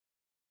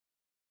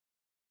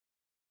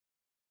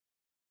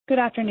Good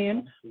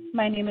afternoon.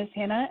 My name is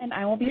Hannah, and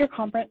I will be your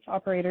conference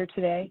operator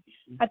today.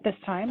 At this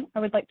time,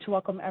 I would like to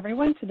welcome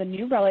everyone to the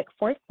New Relic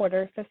fourth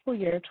quarter fiscal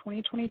year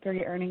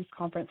 2023 earnings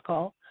conference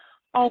call.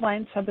 All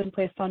lines have been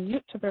placed on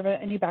mute to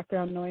prevent any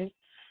background noise.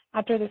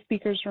 After the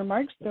speaker's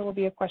remarks, there will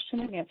be a question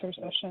and answer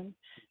session.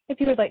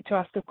 If you would like to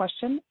ask a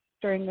question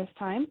during this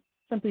time,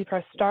 simply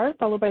press star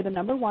followed by the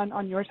number 1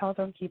 on your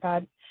telephone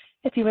keypad.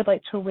 If you would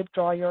like to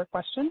withdraw your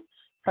question,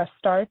 press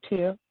star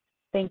 2.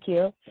 Thank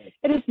you.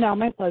 It is now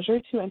my pleasure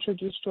to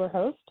introduce your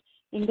host,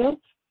 Ingo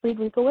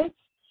Friedrichowitz,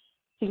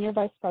 Senior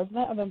Vice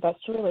President of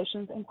Investor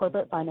Relations and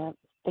Corporate Finance.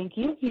 Thank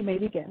you. You may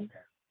begin.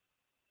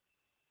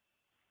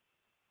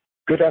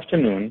 Good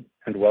afternoon,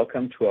 and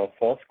welcome to our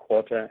fourth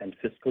quarter and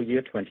fiscal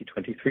year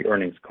 2023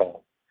 earnings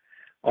call.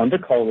 On the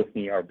call with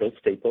me are Bill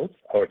Staples,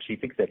 our Chief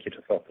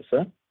Executive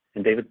Officer,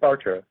 and David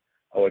Barter,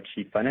 our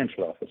Chief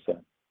Financial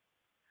Officer.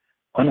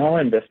 On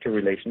our investor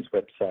relations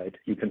website,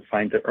 you can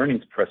find the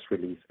earnings press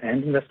release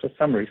and investor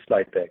summary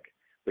slide deck,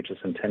 which is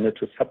intended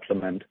to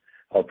supplement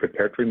our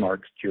prepared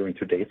remarks during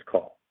today's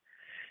call.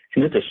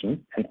 In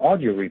addition, an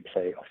audio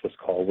replay of this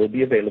call will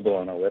be available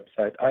on our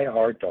website,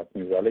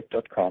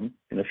 ir.newrelic.com,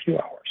 in a few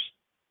hours.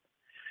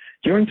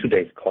 During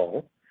today's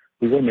call,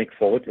 we will make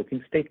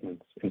forward-looking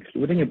statements,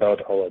 including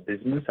about our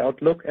business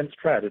outlook and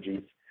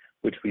strategies,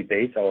 which we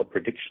base our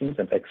predictions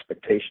and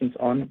expectations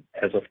on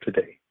as of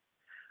today.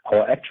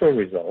 Our actual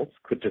results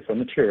could differ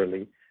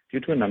materially due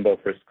to a number of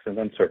risks and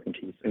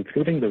uncertainties,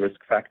 including the risk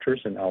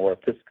factors in our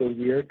fiscal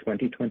year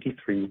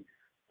 2023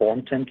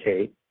 Form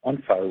 10-K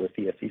on file with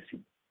the SEC.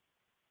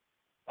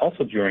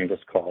 Also during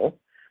this call,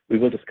 we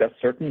will discuss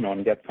certain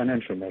non-GAAP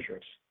financial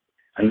measures.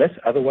 Unless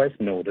otherwise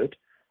noted,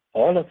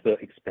 all of the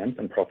expense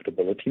and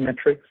profitability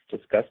metrics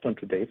discussed on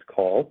today's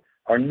call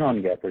are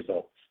non-GAAP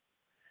results.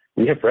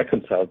 We have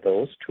reconciled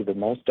those to the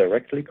most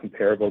directly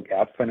comparable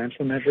GAAP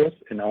financial measures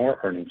in our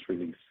earnings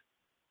release.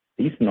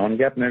 These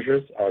non-GAAP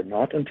measures are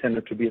not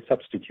intended to be a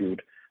substitute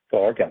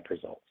for our GAAP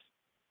results.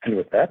 And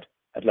with that,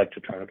 I'd like to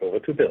turn it over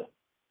to Bill.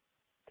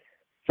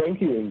 Thank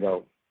you,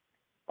 Ingo.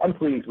 I'm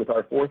pleased with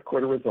our fourth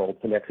quarter results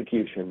and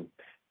execution,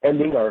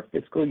 ending our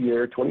fiscal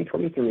year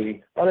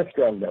 2023 on a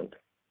strong note.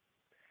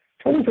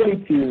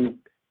 2022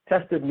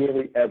 tested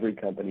nearly every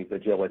company's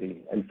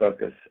agility and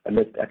focus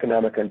amidst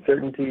economic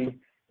uncertainty,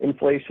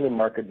 inflation, and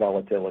market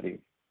volatility.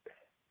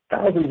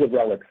 Thousands of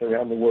relics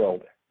around the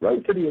world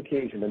rose to the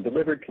occasion and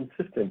delivered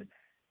consistent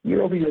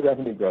year-over-year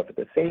revenue growth at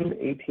the same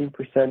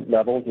 18%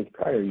 levels as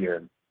prior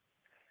year.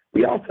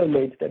 We also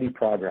made steady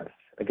progress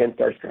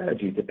against our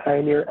strategy to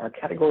pioneer our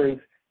category's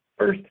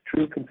first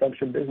true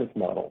consumption business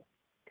model.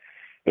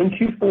 In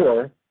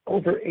Q4,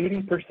 over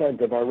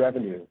 80% of our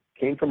revenue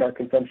came from our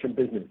consumption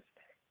business,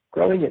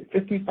 growing at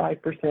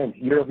 55%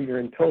 year-over-year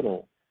in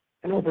total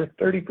and over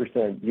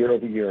 30%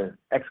 year-over-year,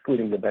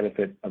 excluding the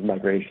benefit of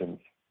migrations.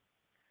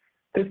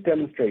 This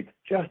demonstrates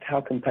just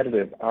how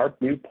competitive our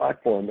new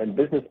platform and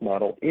business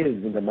model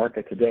is in the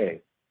market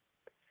today.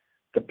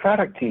 The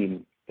product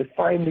team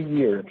defined the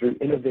year through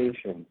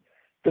innovation,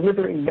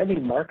 delivering many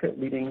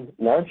market-leading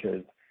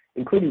launches,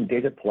 including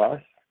Data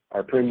Plus,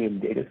 our premium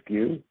data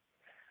SKU,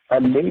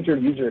 a major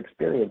user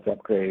experience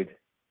upgrade,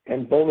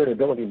 and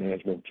vulnerability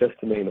management, just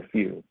to name a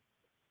few.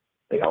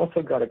 They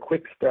also got a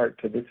quick start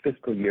to this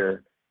fiscal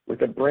year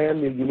with a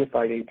brand new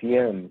unified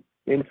APM,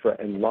 infra,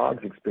 and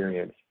logs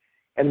experience,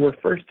 and were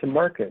first to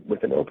market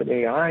with an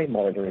OpenAI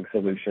monitoring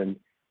solution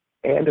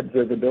and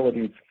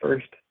observability's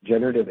first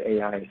generative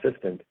AI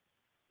assistant,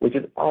 which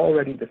is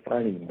already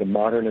defining the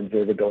modern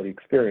observability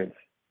experience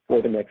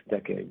for the next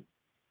decade.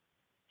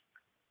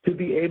 To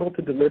be able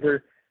to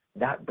deliver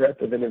that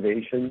breadth of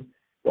innovation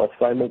while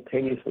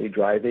simultaneously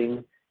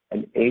driving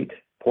an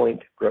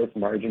 8-point gross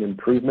margin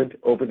improvement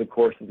over the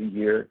course of the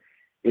year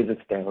is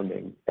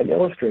astounding and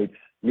illustrates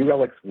New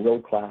Relic's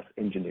world-class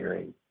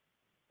engineering.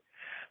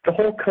 The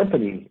whole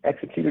company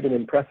executed an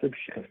impressive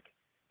shift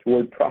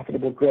toward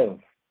profitable growth,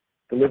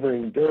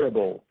 delivering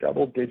durable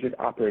double-digit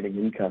operating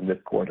income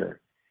this quarter,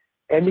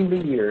 ending the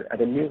year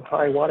at a new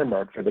high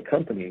watermark for the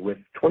company with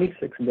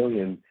 $26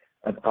 million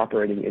of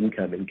operating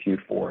income in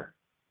Q4.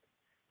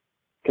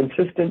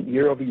 Consistent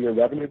year-over-year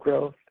revenue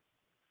growth,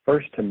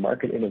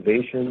 first-to-market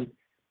innovation,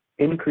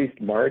 increased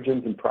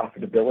margins and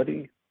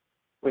profitability.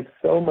 With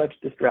so much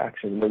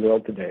distraction in the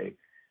world today,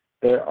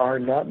 there are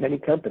not many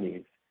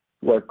companies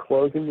who are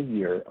closing the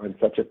year on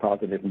such a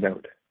positive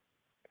note.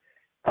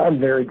 I'm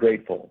very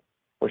grateful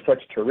for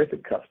such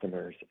terrific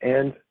customers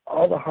and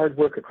all the hard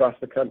work across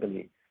the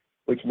company,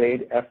 which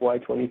made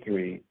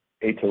FY23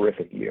 a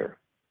terrific year.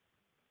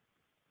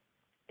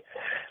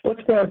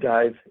 Let's now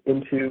dive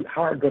into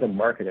how our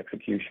go-to-market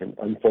execution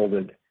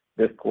unfolded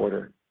this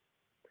quarter.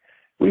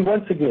 We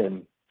once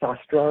again saw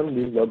strong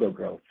new logo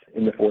growth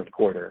in the fourth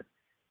quarter,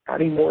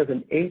 adding more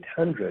than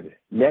 800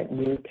 net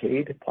new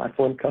paid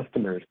platform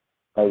customers,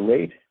 a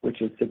rate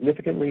which is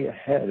significantly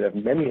ahead of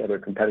many other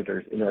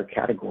competitors in our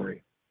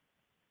category.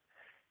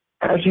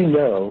 As you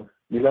know,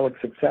 New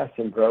Relic's success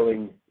in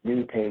growing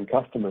new paying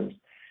customers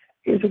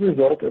is a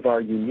result of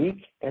our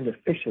unique and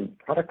efficient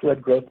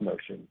product-led growth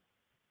motion.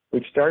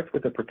 which starts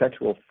with a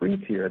perpetual free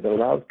tier that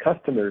allows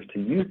customers to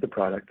use the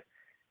product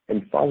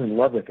and fall in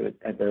love with it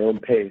at their own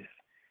pace,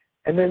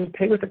 and then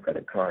pay with a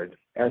credit card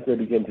as they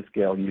begin to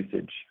scale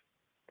usage.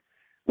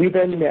 We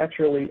then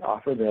naturally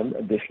offer them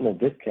additional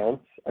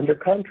discounts under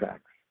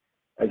contracts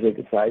as they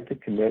decide to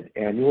commit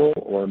annual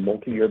or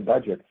multi-year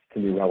budgets to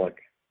New Relic.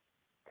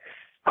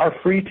 Our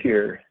free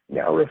tier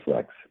now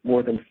reflects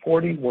more than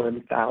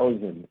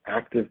 41,000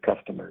 active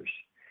customers,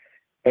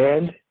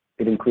 and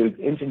it includes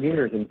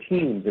engineers and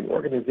teams and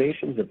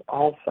organizations of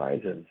all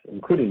sizes,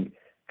 including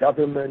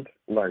government,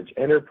 large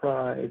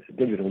enterprise,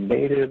 digital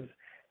natives,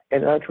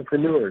 and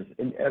entrepreneurs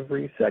in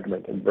every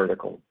segment and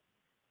vertical.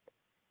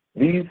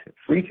 These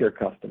free tier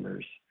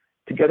customers,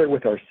 together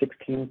with our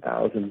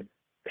 16,000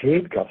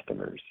 paid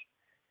customers,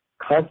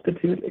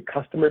 constitute a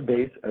customer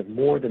base of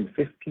more than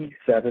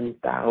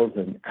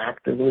 57,000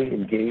 actively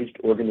engaged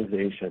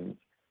organizations,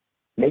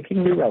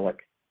 making New Relic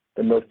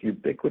the most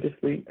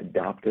ubiquitously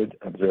adopted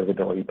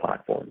observability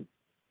platform.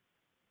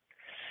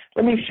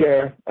 Let me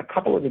share a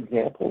couple of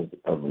examples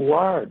of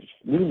large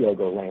new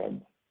logo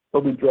lands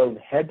where we drove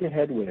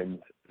head-to-head wins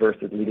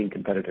versus leading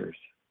competitors.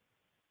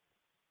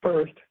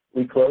 First,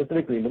 we closed an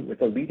agreement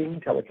with a leading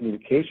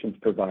telecommunications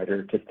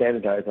provider to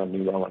standardize on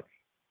New Relic.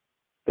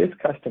 This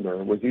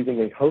customer was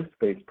using a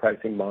host-based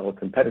pricing model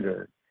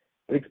competitor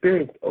but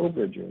experienced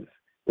overages,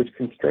 which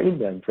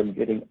constrained them from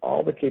getting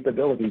all the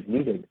capabilities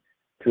needed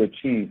to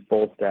achieve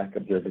full-stack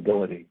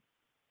observability.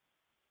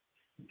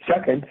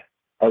 Second,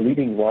 a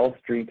leading Wall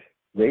Street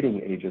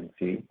rating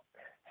agency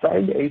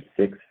signed a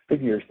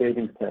six-figure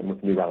savings plan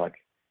with New Relic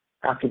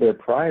after their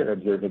prior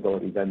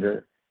observability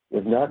vendor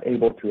was not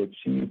able to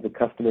achieve the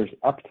customer's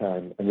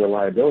uptime and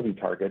reliability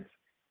targets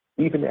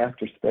even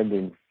after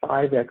spending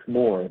 5x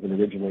more than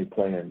originally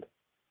planned.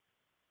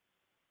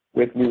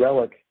 With New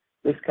Relic,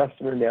 this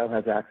customer now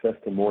has access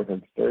to more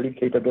than 30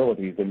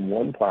 capabilities in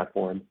one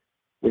platform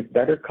with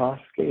better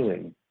cost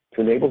scaling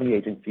to enable the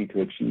agency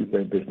to achieve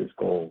their business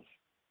goals.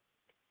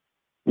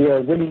 We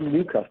are winning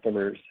new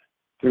customers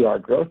through our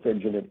growth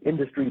engine at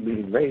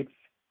industry-leading rates,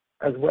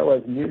 as well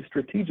as new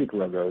strategic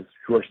logos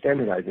who are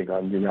standardizing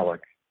on New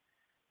Relic.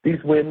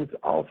 These wins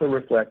also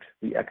reflect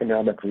the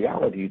economic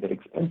reality that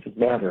expenses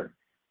matter,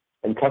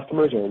 and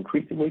customers are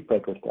increasingly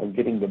focused on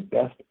getting the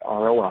best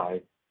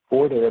ROI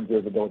for their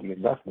observability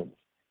investments,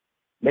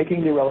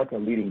 making New Relic a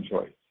leading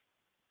choice.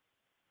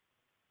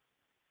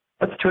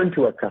 Let's turn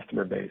to our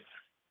customer base.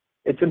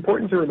 It's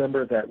important to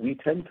remember that we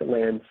tend to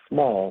land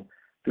small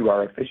through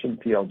our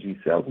efficient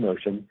PLG sales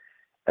motion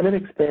and then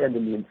expand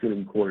in the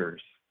ensuing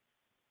quarters.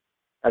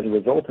 As a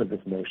result of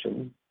this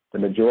motion, the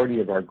majority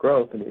of our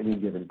growth in any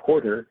given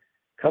quarter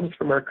comes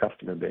from our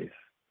customer base.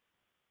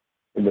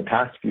 In the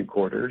past few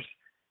quarters,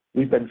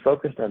 we've been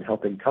focused on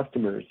helping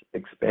customers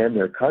expand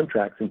their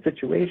contracts in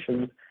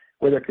situations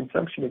where their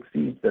consumption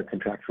exceeds their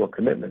contractual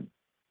commitment.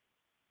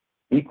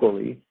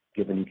 Equally,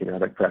 given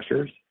economic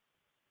pressures,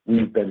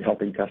 we've been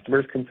helping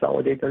customers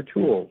consolidate their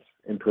tools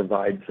and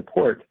provide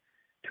support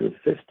to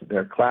assist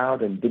their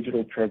cloud and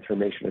digital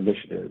transformation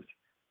initiatives,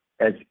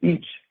 as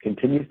each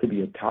continues to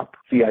be a top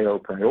CIO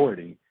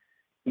priority,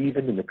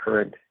 even in the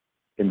current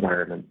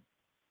environment.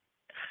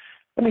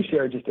 Let me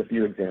share just a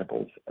few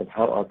examples of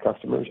how our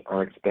customers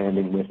are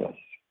expanding with us.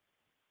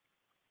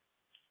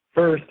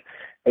 First,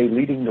 a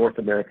leading North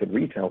American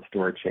retail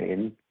store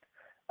chain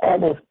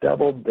almost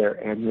doubled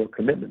their annual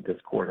commitment this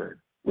quarter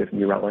with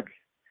New Relic.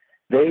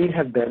 They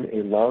have been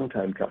a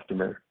longtime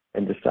customer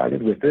and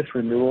decided with this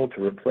renewal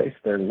to replace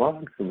their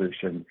log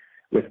solution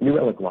with New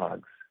Relic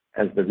Logs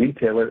as the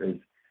retailer is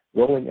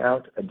rolling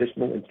out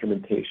additional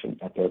instrumentation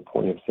at their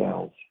point of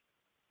sales.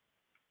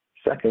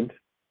 Second,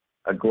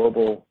 a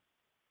global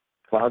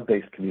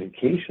cloud-based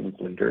communications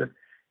leader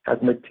has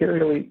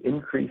materially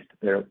increased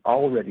their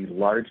already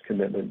large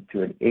commitment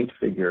to an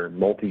 8-figure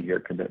multi-year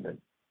commitment.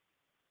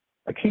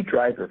 A key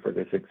driver for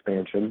this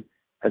expansion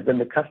has been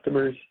the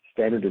customer's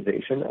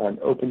standardization on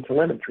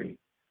OpenTelemetry,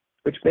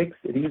 which makes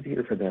it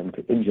easier for them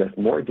to ingest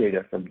more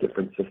data from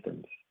different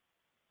systems.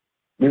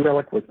 New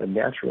Relic was the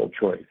natural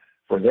choice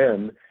for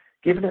them,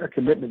 given our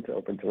commitment to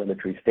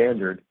OpenTelemetry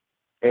standard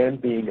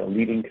and being a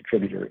leading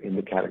contributor in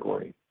the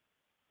category.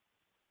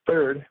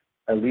 Third,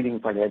 a leading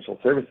financial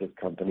services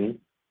company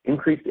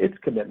increased its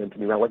commitment to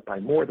New Relic by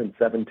more than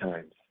 7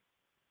 times.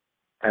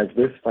 As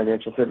this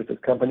financial services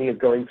company is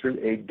going through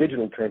a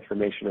digital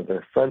transformation of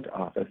their front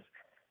office,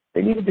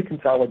 they needed to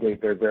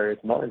consolidate their various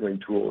monitoring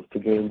tools to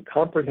gain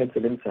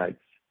comprehensive insights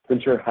to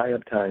ensure high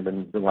uptime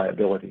and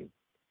reliability.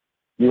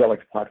 New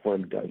Relic's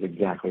platform does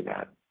exactly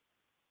that.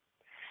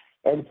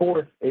 And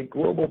fourth, a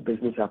global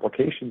business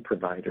application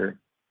provider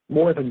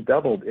more than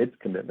doubled its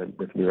commitment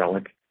with New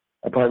Relic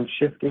upon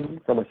shifting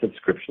from a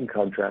subscription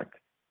contract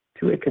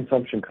to a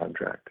consumption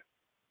contract.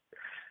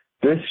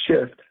 This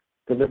shift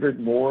delivered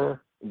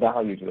more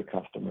value to the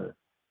customer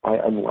by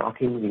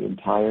unlocking the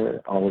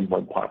entire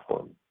all-in-one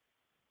platform.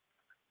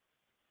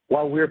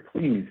 While we're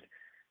pleased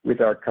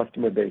with our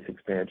customer base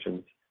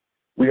expansions,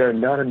 we are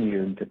not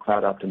immune to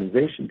cloud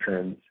optimization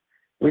trends,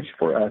 which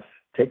for us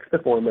takes the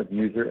form of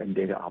user and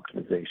data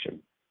optimization.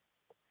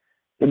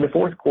 In the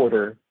fourth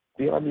quarter,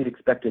 beyond the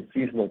expected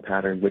seasonal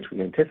pattern which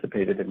we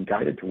anticipated and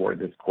guided toward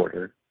this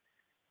quarter,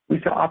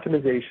 we saw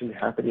optimization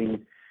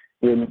happening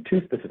in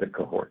two specific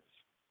cohorts.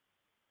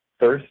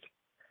 First,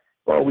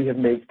 while we have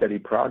made steady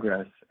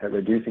progress at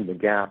reducing the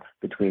gap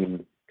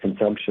between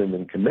consumption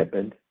and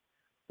commitment,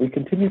 we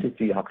continue to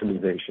see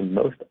optimization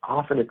most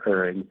often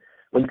occurring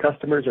when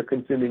customers are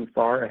consuming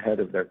far ahead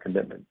of their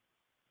commitment.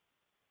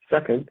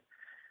 Second,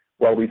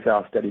 while we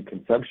saw steady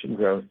consumption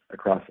growth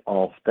across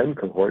all spend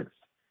cohorts,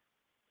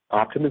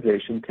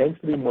 optimization tends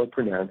to be more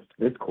pronounced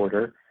this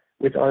quarter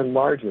with our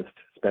largest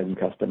spend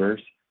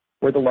customers,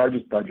 where the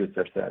largest budgets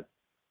are set.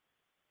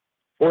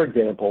 For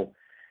example,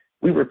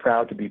 we were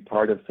proud to be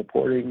part of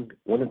supporting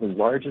one of the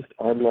largest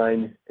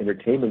online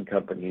entertainment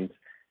companies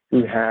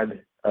who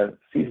had a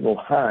seasonal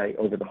high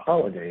over the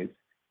holidays,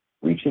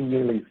 reaching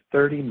nearly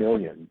 30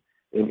 million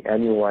in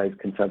annualized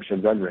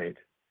consumption run rate,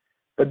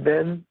 but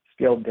then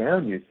scaled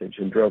down usage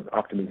and drove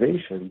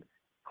optimization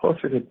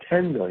closer to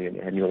 10 million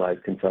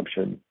annualized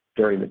consumption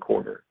during the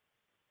quarter.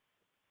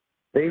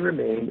 They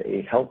remain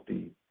a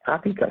healthy,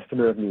 happy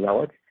customer of New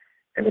Relic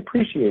and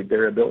appreciate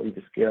their ability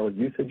to scale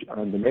usage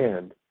on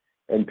demand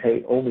and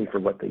pay only for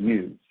what they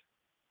use,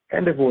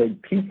 and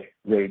avoid peak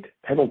rate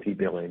penalty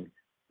billing,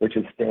 which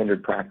is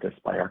standard practice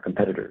by our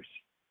competitors.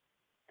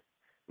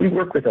 We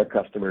work with our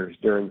customers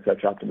during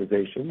such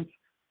optimizations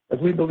as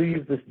we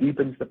believe this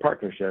deepens the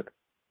partnership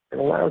and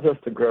allows us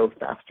to grow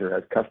faster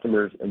as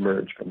customers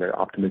emerge from their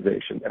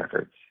optimization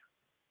efforts.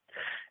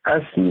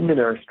 As seen in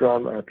our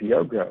strong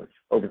RPO growth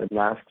over the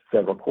last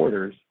several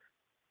quarters,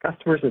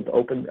 customers have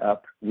opened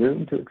up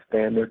room to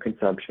expand their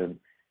consumption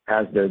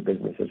as their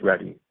business is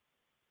ready.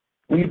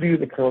 We view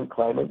the current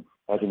climate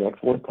as an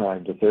excellent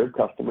time to serve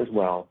customers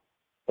well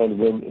and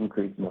win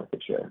increased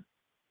market share.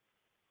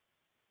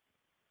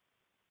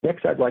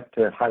 Next, I'd like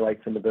to highlight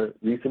some of the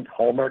recent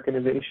hallmark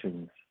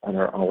innovations on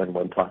our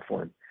all-in-one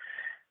platform.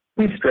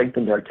 We've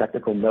strengthened our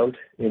technical moat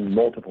in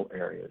multiple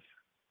areas.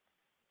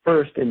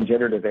 First, in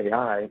generative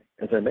AI,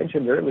 as I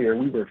mentioned earlier,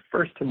 we were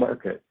first to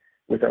market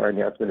with our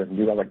announcement of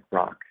New Relic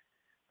Grok,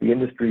 the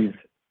industry's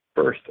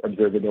first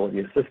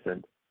observability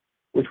assistant,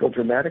 which will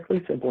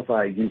dramatically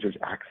simplify users'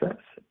 access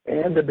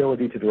and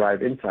ability to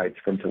derive insights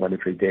from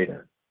telemetry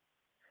data.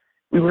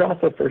 We were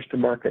also first to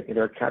market in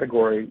our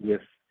category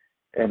with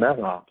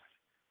MLOps,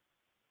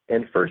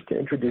 and first to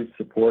introduce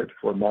support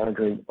for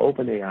monitoring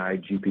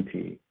OpenAI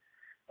GPT,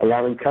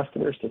 allowing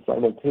customers to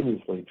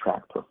simultaneously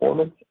track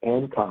performance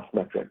and cost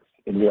metrics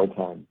in real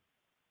time.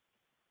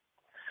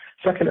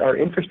 Second, our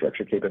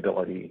infrastructure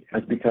capability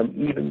has become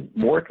even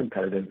more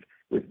competitive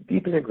with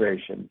deep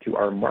integration to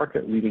our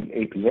market-leading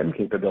APM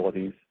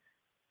capabilities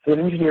so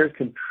that engineers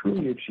can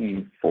truly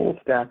achieve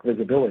full-stack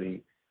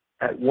visibility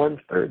at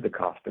one-third the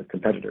cost of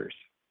competitors.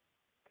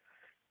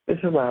 This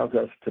allows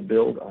us to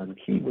build on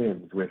key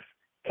wins with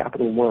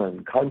Capital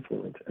One,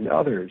 Confluent, and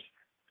others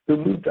who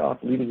moved off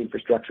leading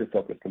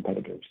infrastructure-focused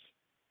competitors.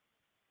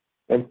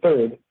 And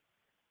third,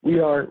 we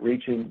are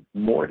reaching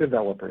more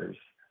developers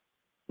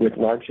with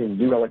launching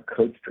New Relic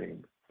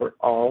CodeStream for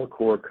all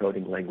core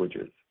coding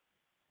languages.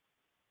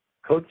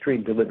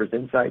 CodeStream delivers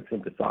insights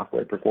into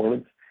software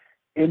performance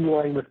in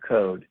line with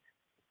code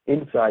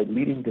inside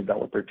leading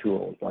developer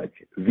tools like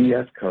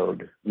VS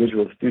Code,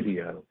 Visual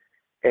Studio,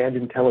 and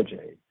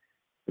IntelliJ,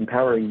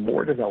 empowering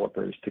more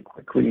developers to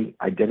quickly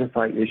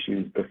identify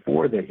issues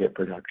before they hit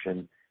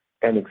production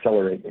and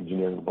accelerate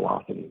engineering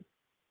velocity.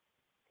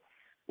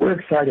 We're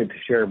excited to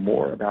share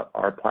more about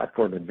our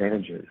platform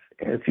advantages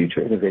and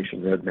future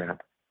innovation roadmap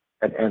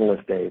at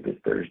Analyst Day this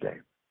Thursday.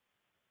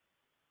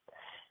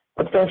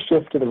 Let's now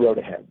shift to the road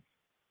ahead.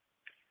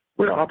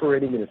 We're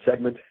operating in a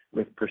segment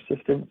with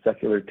persistent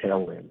secular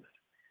tailwinds.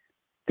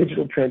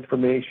 Digital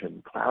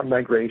transformation, cloud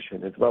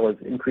migration, as well as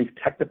increased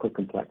technical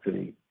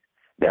complexity,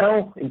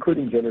 now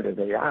including generative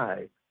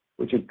AI,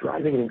 which is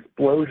driving an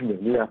explosion of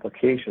new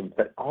applications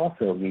that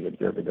also need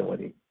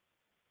observability.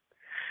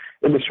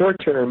 In the short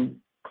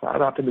term,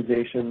 cloud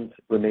optimizations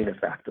remain a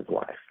fact of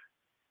life.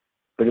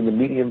 But in the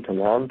medium to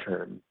long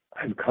term,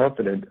 I'm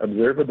confident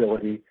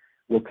observability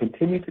will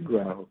continue to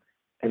grow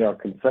in our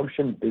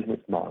consumption business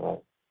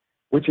model,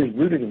 which is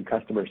rooted in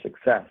customer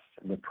success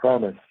and the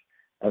promise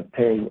of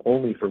paying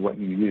only for what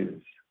you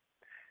use,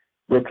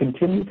 will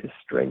continue to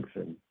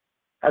strengthen,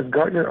 as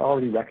Gartner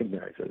already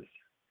recognizes,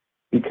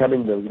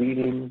 becoming the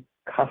leading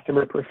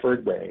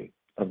customer-preferred way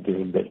of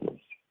doing business.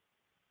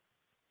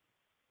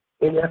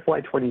 In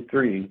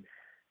FY23,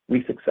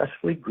 we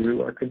successfully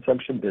grew our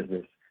consumption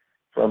business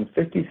from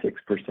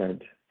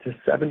 56% to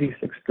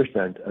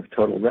 76% of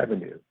total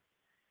revenue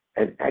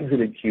and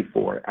exited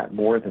Q4 at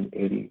more than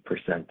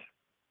 80%.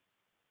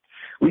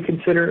 We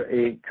consider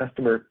a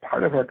customer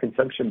part of our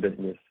consumption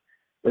business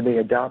when they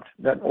adopt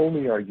not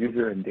only our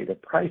user and data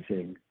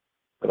pricing,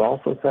 but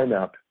also sign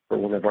up for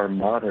one of our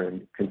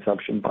modern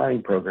consumption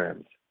buying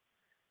programs,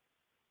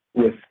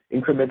 with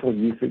incremental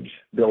usage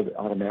billed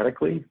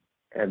automatically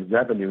and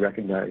revenue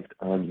recognized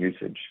on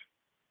usage.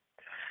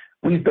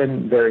 We've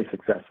been very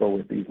successful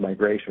with these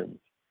migrations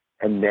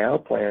and now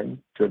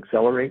plan to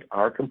accelerate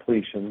our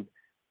completion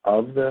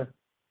of the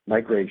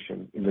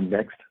migration in the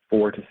next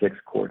 4 to 6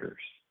 quarters.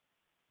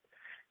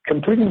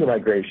 Completing the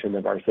migration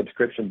of our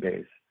subscription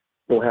base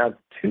will have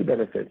 2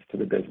 benefits to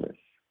the business.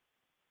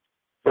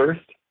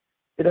 First,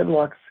 it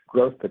unlocks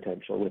growth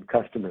potential with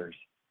customers,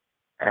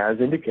 as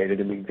indicated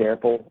in the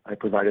example I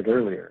provided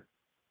earlier.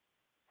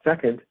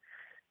 Second,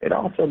 it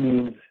also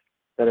means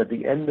that at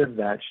the end of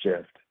that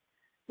shift,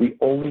 we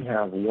only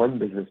have one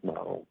business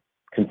model,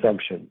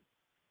 consumption,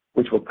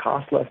 which will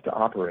cost less to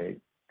operate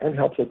and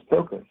helps us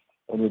focus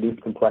on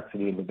reduced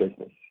complexity in the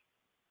business.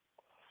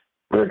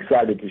 We're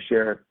excited to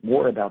share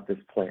more about this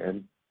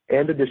plan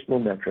and additional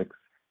metrics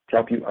to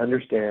help you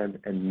understand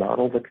and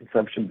model the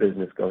consumption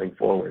business going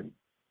forward.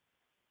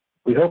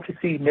 We hope to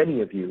see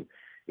many of you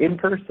in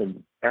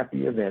person at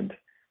the event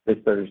this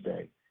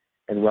Thursday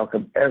and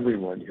welcome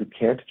everyone who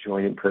can't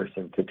join in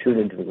person to tune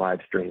into the live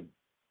stream.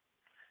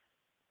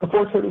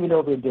 Before turning it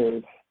over to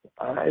Dave,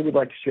 I would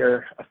like to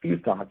share a few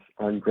thoughts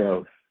on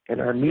growth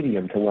and our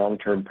medium to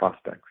long-term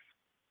prospects.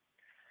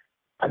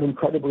 I'm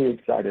incredibly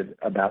excited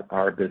about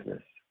our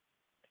business.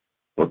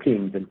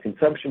 Bookings and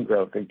consumption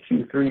growth in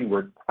Q3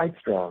 were quite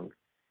strong.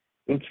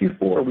 In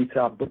Q4, we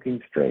saw booking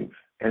strength,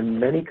 and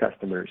many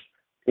customers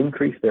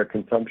increased their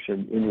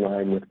consumption in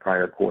line with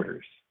prior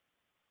quarters.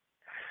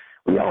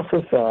 We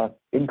also saw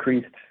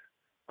increased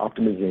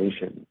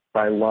optimization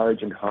by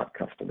large and hot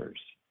customers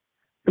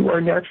who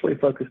are naturally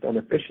focused on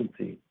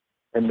efficiency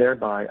and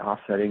thereby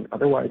offsetting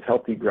otherwise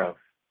healthy growth.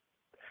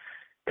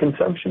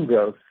 Consumption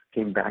growth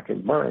came back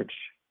in March,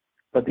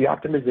 but the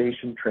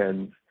optimization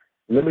trends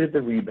limited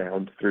the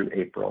rebound through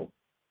April.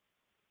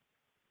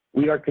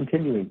 We are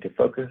continuing to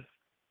focus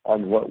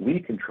on what we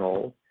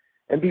control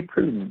and be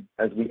prudent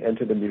as we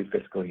enter the new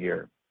fiscal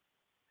year.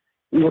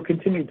 We will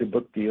continue to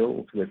book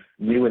deals with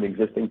new and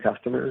existing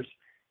customers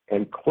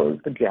and close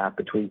the gap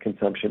between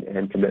consumption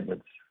and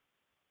commitments.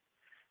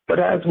 But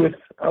as with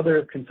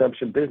other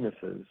consumption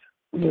businesses,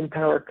 we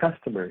empower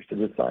customers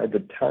to decide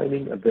the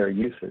timing of their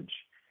usage,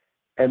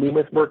 and we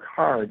must work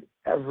hard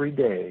every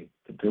day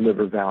to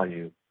deliver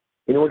value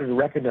in order to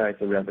recognize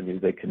the revenue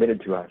they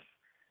committed to us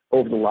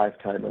over the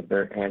lifetime of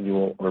their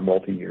annual or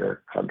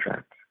multi-year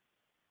contract.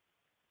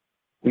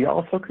 We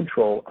also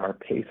control our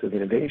pace of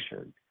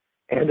innovation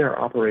and our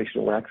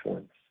operational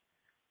excellence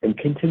and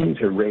continue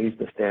to raise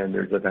the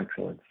standards of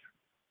excellence.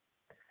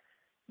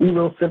 We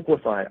will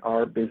simplify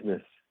our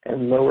business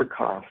and lower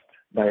costs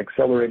by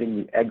accelerating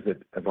the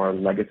exit of our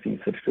legacy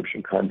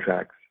subscription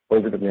contracts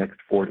over the next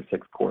 4 to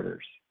 6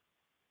 quarters.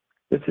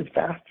 This is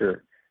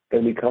faster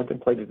than we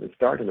contemplated at the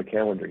start of the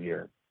calendar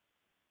year.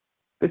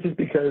 This is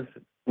because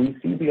we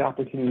see the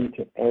opportunity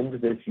to end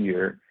this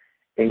year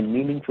a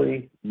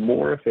meaningfully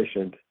more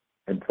efficient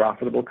and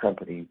profitable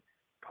company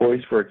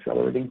poised for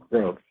accelerating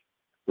growth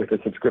with the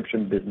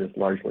subscription business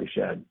largely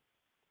shed.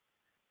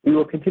 We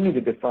will continue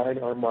to define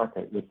our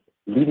market with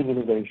leading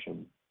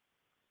innovation.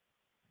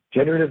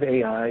 Generative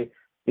AI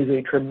is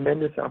a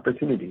tremendous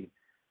opportunity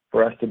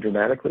for us to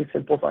dramatically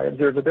simplify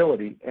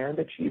observability and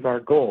achieve our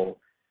goal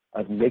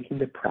of making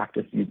the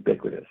practice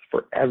ubiquitous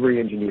for every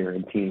engineer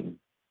and team.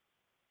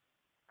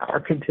 Our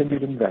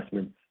continued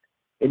investments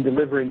in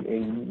delivering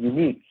a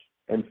unique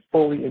and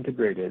fully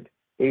integrated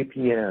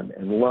APM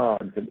and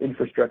logs and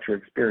infrastructure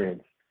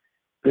experience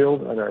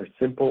build on our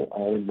simple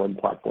all-in-one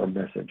platform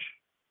message.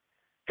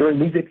 During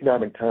these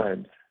economic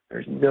times,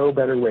 there's no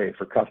better way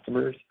for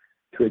customers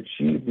to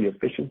achieve the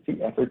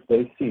efficiency efforts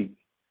they seek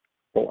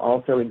while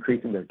also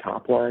increasing their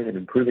top line and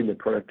improving the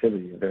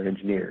productivity of their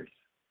engineers.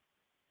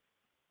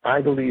 I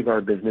believe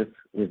our business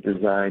was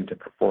designed to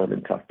perform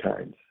in tough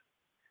times.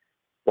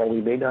 While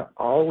we may not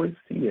always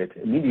see it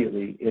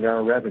immediately in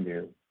our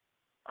revenue,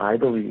 I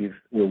believe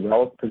we're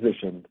well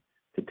positioned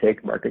to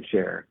take market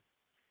share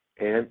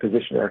and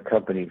position our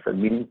company for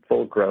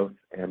meaningful growth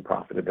and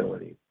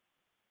profitability.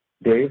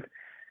 Dave,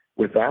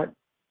 with that,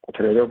 I'll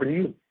turn it over to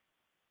you.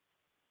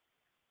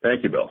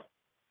 Thank you, Bill.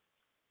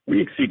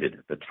 We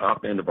exceeded the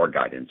top end of our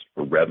guidance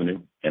for revenue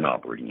and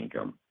operating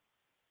income.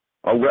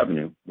 Our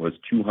revenue was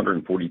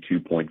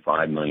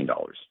 $242.5 million,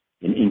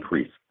 an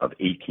increase of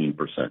 18%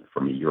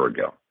 from a year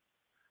ago.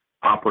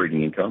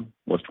 Operating income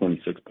was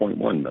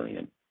 $26.1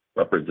 million,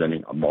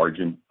 representing a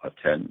margin of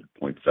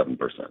 10.7%.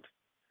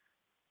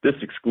 This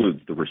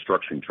excludes the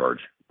restructuring charge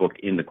booked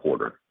in the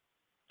quarter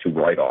to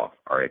write off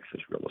our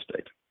excess real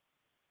estate.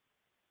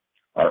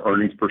 Our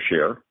earnings per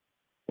share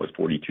was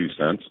 42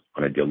 cents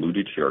on a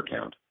diluted share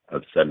count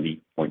of 70.2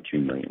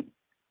 million.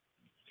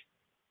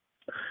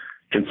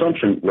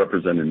 Consumption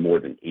represented more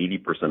than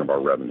 80% of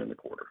our revenue in the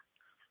quarter.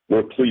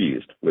 We're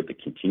pleased with the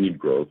continued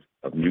growth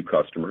of new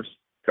customers,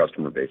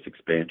 customer base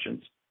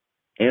expansions,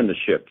 and the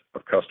shift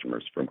of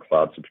customers from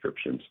cloud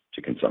subscriptions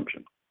to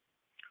consumption.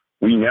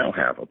 We now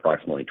have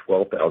approximately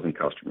 12,000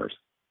 customers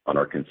on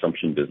our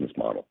consumption business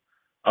model,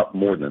 up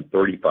more than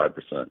 35%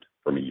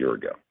 from a year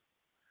ago.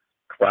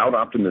 Cloud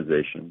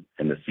optimization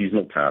and the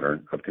seasonal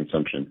pattern of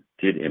consumption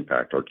did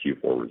impact our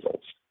Q4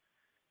 results.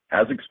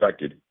 As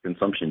expected,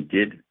 consumption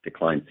did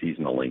decline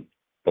seasonally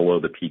below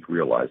the peak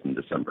realized in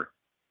December.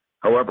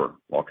 However,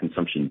 while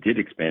consumption did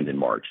expand in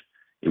March,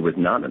 it was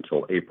not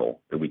until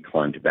April that we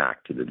climbed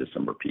back to the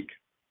December peak.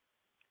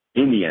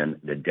 In the end,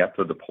 the depth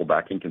of the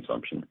pullback in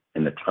consumption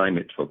and the time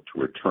it took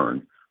to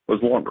return was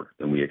longer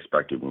than we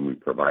expected when we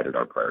provided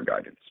our prior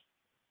guidance.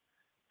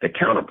 The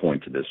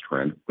counterpoint to this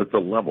trend was the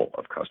level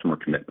of customer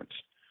commitments.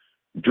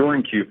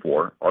 During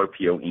Q4,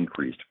 RPO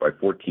increased by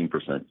 14%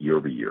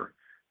 year-over-year,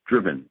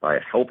 driven by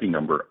a healthy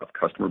number of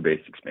customer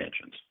base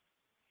expansions.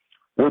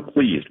 We're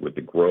pleased with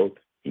the growth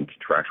in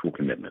contractual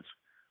commitments.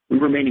 We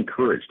remain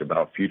encouraged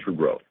about future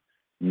growth,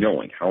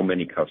 knowing how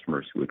many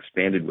customers who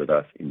expanded with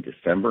us in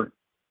December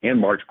and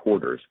March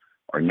quarters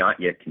are not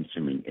yet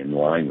consuming in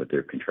line with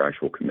their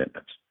contractual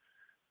commitments.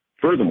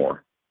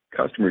 Furthermore,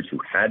 customers who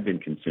had been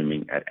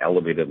consuming at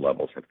elevated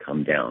levels have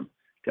come down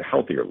to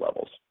healthier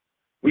levels.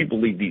 We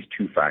believe these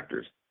two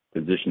factors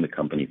position the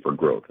company for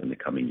growth in the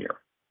coming year.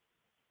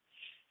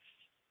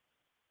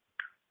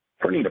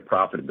 Turning to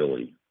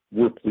profitability,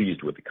 we're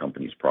pleased with the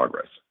company's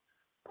progress.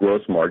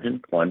 Gross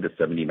margin climbed to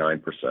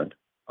 79%,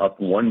 up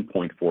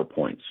 1.4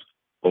 points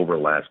over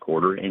last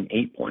quarter and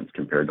 8 points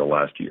compared to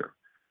last year.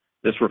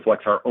 This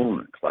reflects our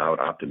own cloud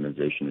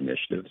optimization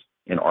initiatives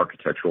and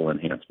architectural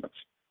enhancements.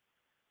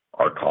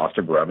 Our cost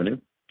of revenue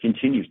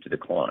continues to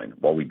decline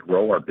while we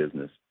grow our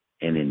business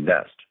and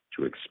invest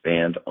to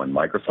expand on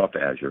Microsoft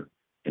Azure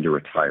and to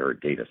retire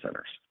data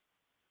centers.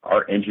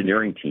 Our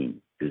engineering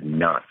team is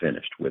not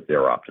finished with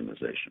their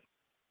optimization.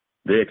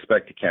 They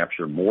expect to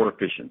capture more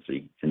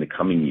efficiency in the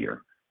coming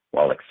year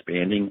while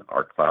expanding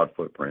our cloud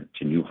footprint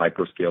to new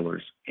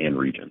hyperscalers and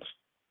regions.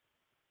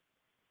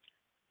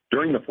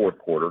 During the fourth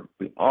quarter,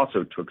 we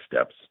also took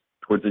steps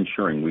towards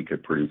ensuring we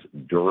could produce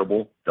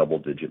durable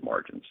double-digit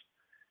margins.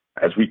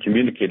 As we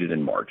communicated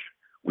in March,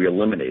 we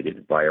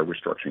eliminated via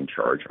restructuring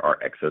charge our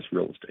excess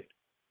real estate.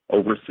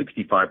 Over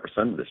 65%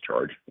 of this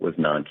charge was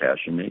non-cash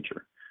in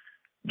nature.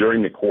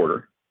 During the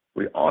quarter,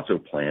 we also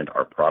planned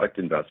our product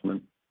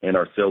investment and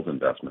our sales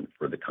investment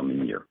for the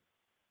coming year.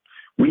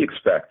 We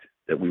expect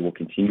that we will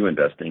continue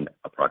investing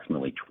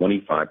approximately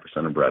 25%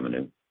 of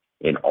revenue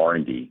in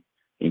R&D,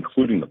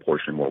 including the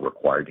portion we're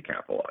required to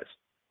capitalize.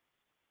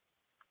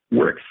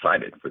 We're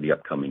excited for the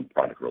upcoming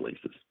product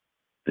releases.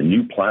 The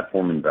new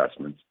platform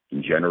investments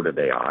in generative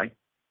AI,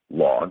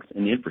 logs,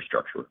 and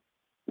infrastructure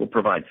will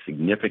provide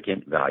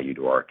significant value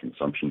to our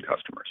consumption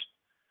customers.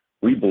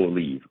 We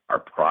believe our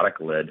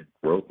product-led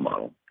growth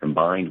model,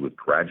 combined with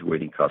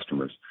graduating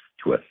customers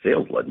to a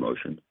sales-led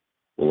motion,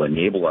 will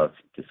enable us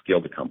to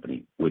scale the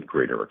company with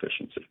greater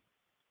efficiency.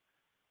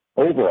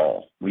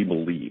 Overall, we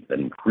believe that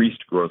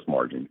increased gross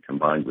margin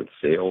combined with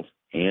sales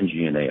and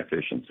G&A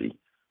efficiency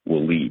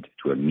will lead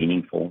to a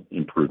meaningful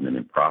improvement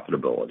in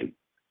profitability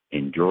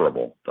and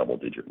durable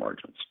double-digit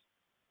margins.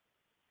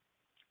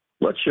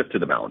 Let's shift to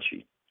the balance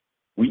sheet.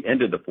 We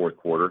ended the fourth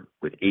quarter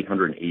with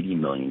 $880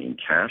 million in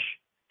cash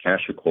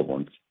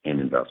equivalents, and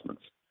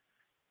investments.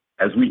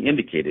 As we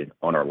indicated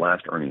on our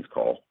last earnings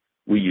call,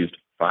 we used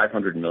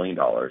 $500 million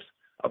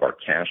of our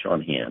cash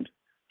on hand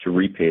to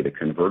repay the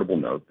convertible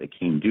note that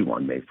came due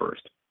on May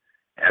 1st.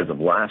 As of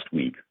last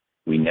week,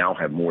 we now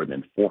have more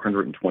than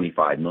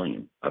 $425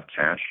 million of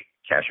cash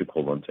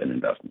equivalents, and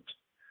investments.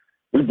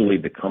 We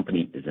believe the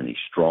company is in a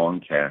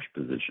strong cash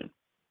position.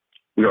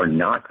 We are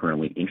not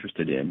currently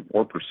interested in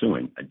or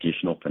pursuing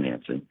additional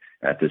financing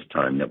at this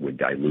time that would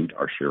dilute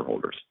our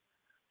shareholders.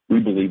 We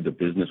believe the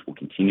business will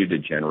continue to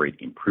generate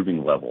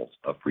improving levels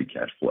of free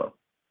cash flow.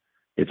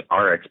 It's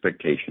our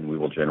expectation we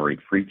will generate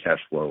free cash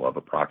flow of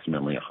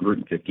approximately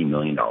 $150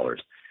 million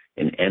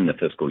and end the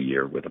fiscal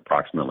year with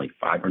approximately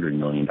 $500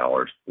 million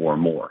or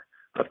more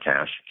of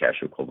cash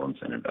equivalents,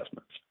 and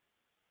investments.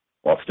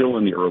 While still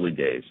in the early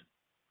days,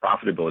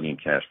 profitability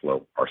and cash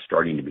flow are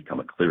starting to become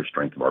a clear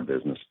strength of our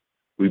business.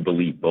 We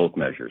believe both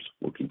measures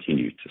will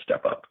continue to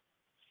step up.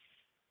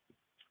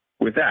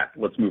 With that,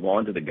 let's move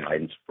on to the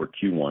guidance for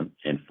Q1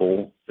 and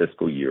full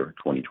fiscal year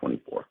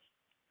 2024.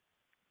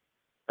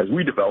 As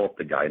we develop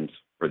the guidance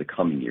for the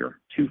coming year,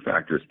 two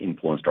factors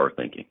influenced our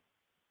thinking.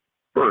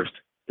 First,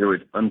 there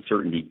is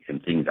uncertainty in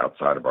things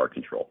outside of our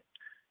control.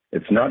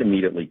 It's not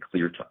immediately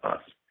clear to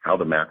us how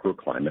the macro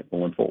climate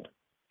will unfold.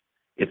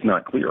 It's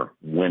not clear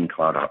when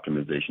cloud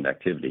optimization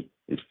activity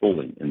is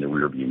fully in the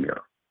rearview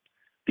mirror.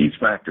 These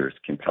factors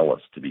compel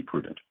us to be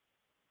prudent.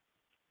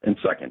 And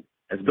second,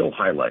 as Bill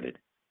highlighted,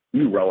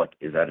 New Relic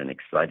is at an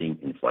exciting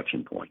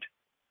inflection point.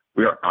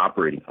 We are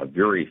operating a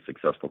very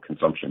successful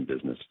consumption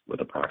business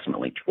with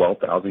approximately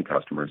 12,000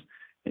 customers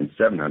and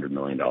 $700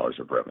 million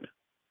of revenue.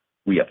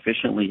 We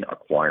efficiently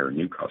acquire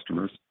new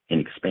customers and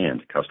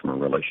expand customer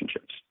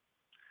relationships.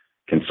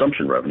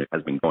 Consumption revenue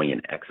has been growing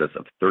in excess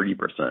of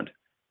 30%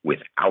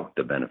 without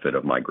the benefit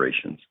of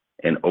migrations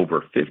and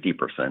over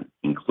 50%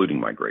 including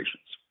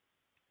migrations.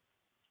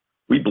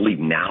 We believe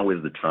now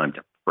is the time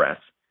to press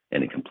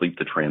and complete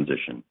the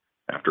transition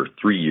after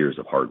 3 years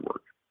of hard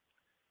work.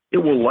 It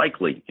will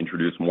likely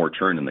introduce more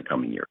churn in the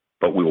coming year,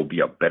 but we will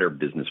be a better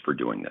business for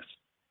doing this.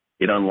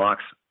 It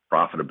unlocks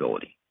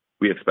profitability.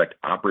 We expect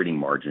operating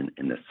margin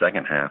in the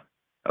second half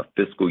of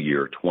fiscal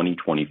year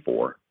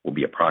 2024 will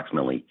be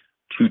approximately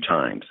 2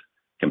 times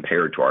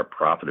compared to our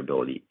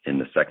profitability in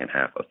the second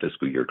half of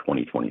fiscal year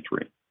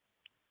 2023.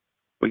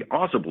 We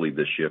also believe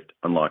this shift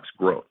unlocks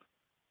growth.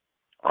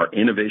 Our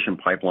innovation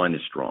pipeline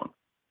is strong.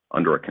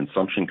 Under a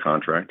consumption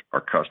contract,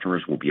 our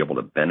customers will be able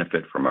to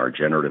benefit from our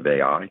generative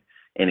AI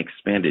and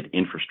expanded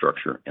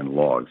infrastructure and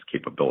logs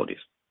capabilities.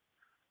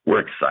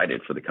 We're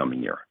excited for the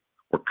coming year.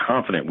 We're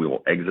confident we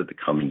will exit the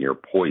coming year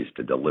poised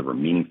to deliver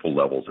meaningful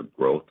levels of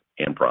growth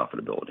and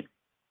profitability.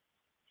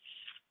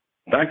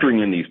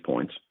 Factoring in these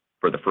points,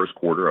 for the first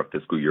quarter of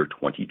fiscal year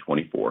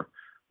 2024,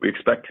 we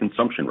expect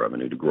consumption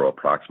revenue to grow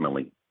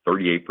approximately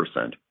 38%,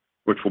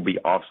 which will be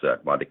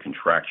offset by the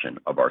contraction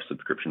of our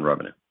subscription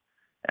revenue.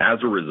 As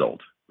a result,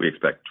 we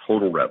expect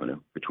total revenue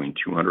between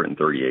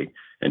 $238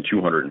 and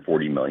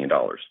 $240 million,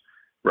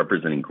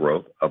 representing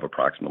growth of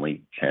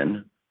approximately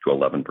 10 to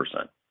 11%.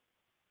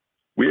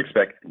 We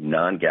expect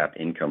non-GAAP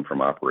income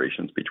from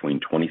operations between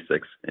 $26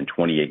 and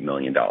 $28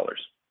 million.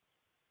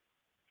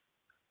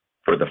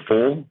 For the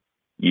full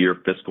year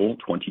fiscal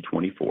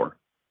 2024,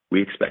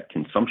 we expect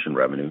consumption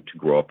revenue to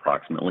grow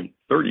approximately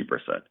 30%,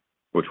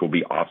 which will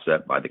be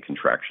offset by the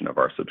contraction of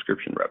our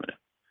subscription revenue.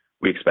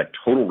 We expect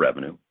total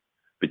revenue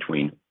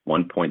between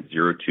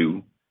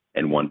 $1.02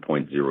 and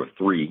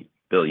 $1.03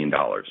 billion,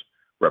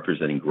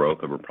 representing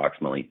growth of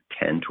approximately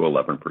 10 to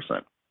 11%.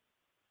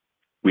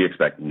 We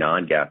expect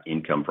non-GAAP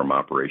income from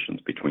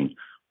operations between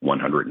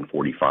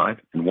 $145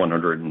 and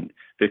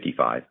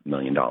 $155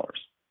 million.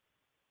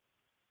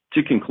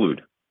 To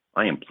conclude,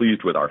 I am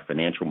pleased with our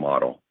financial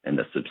model and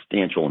the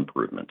substantial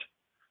improvement.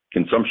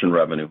 Consumption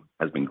revenue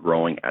has been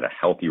growing at a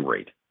healthy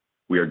rate.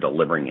 We are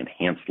delivering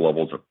enhanced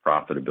levels of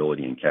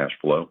profitability and cash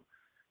flow.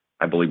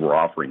 I believe we're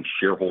offering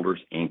shareholders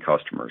and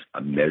customers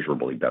a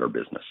measurably better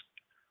business.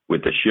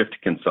 With the shift to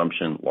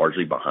consumption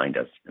largely behind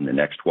us in the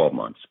next 12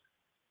 months,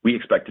 we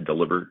expect to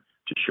deliver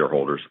to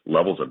shareholders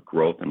levels of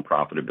growth and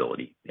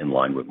profitability in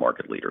line with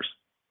market leaders.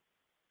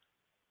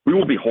 We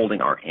will be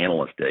holding our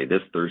Analyst Day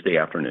this Thursday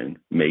afternoon,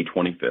 May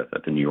 25th,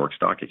 at the New York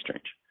Stock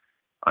Exchange.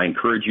 I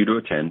encourage you to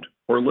attend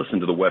or listen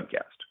to the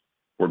webcast.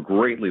 We're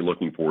greatly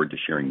looking forward to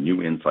sharing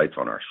new insights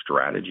on our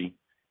strategy,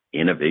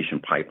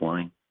 innovation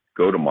pipeline,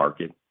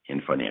 go-to-market,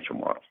 and financial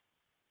model.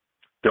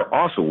 There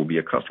also will be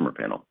a customer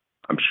panel.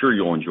 I'm sure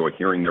you'll enjoy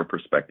hearing their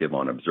perspective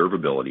on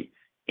observability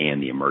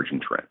and the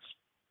emerging trends.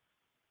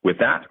 With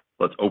that,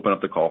 let's open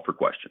up the call for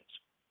questions.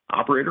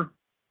 Operator?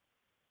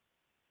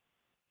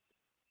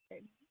 To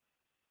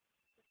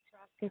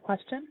ask a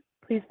question,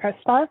 please press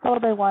star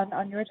followed by 1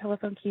 on your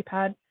telephone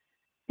keypad.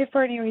 If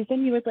for any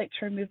reason you would like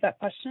to remove that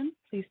question,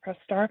 please press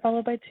star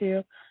followed by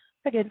 2.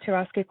 Again, to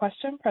ask a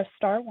question, press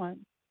star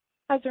 1.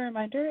 As a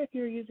reminder, if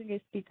you're using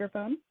a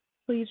speakerphone,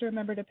 please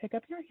remember to pick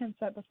up your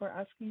handset before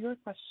asking your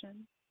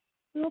question.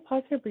 We will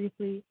pause here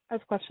briefly as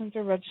questions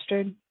are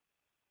registered.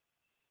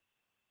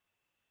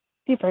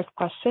 The first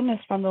question is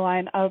from the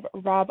line of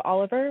Rob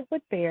Oliver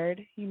with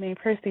Baird. You may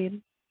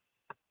proceed.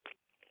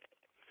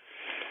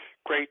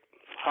 Great.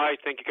 Hi,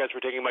 thank you guys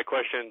for taking my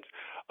questions,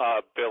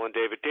 Bill and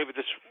David. David,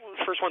 this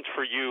first one's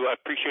for you. I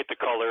appreciate the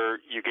color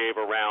you gave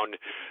around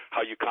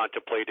how you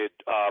contemplated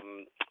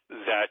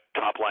that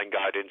top-line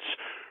guidance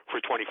for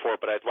 24,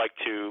 but I'd like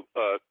to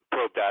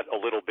probe that a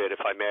little bit,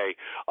 if I may.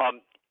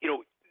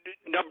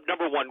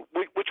 Number one,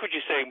 which would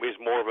you say is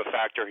more of a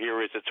factor here?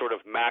 Is it sort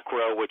of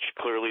macro, which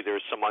clearly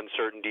there's some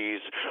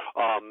uncertainties,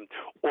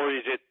 or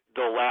is it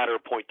the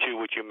latter point two,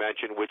 which you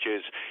mentioned, which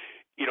is,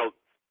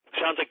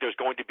 sounds like there's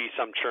going to be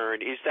some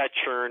churn. Is that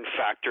churn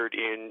factored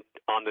in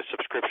on the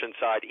subscription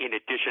side in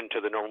addition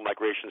to the normal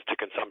migrations to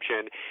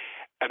consumption?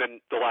 And then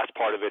the last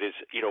part of it is,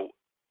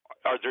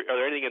 are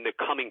there anything in the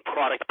coming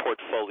product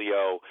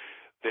portfolio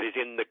that is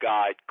in the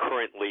guide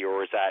currently,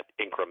 or is that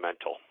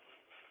incremental?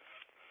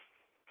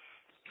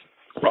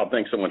 Rob,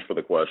 thanks so much for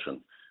the question.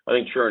 I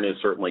think churn is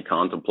certainly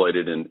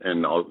contemplated,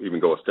 and I'll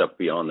even go a step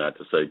beyond that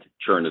to say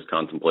churn is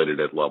contemplated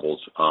at levels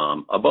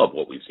above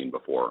what we've seen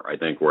before. I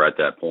think we're at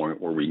that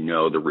point where we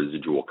know the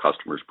residual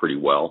customers pretty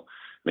well.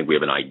 I think we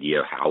have an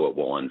idea how it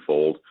will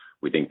unfold.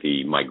 We think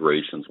the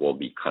migrations will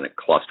be kind of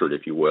clustered,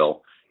 if you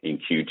will, in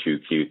Q2,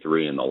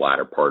 Q3, and the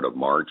latter part of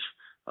March.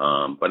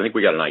 But I think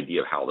we got an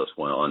idea of how this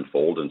will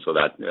unfold, and so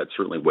that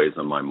certainly weighs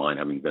on my mind,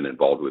 having been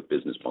involved with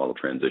business model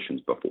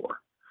transitions before.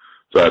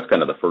 So that's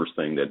kind of the first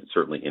thing that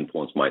certainly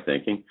influenced my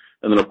thinking.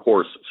 And then, of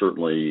course,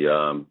 certainly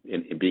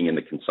in being in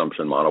the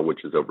consumption model,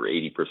 which is over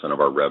 80% of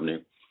our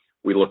revenue,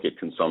 we look at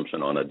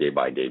consumption on a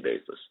day-by-day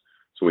basis.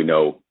 So we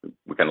know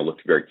we kind of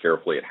looked very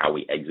carefully at how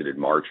we exited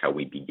March, how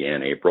we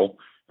began April.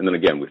 And then,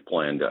 again, we've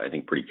planned, I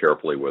think, pretty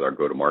carefully with our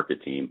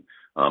go-to-market team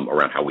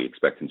around how we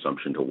expect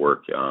consumption to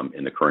work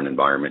in the current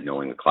environment,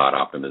 knowing the cloud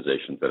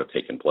optimizations that have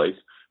taken place,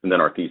 and then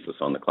our thesis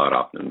on the cloud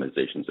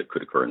optimizations that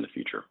could occur in the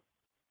future.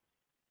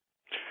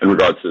 In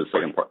regards to the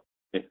second part,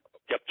 yep,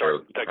 sorry.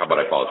 How about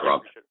I pause,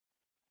 Rob?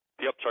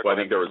 Yep, sorry. Well, I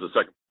think there was a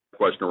second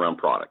question around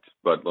product,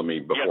 but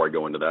before I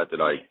go into that,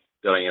 did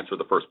I answer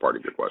the first part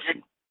of your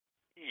question?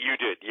 You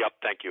did. Yep,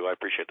 thank you. I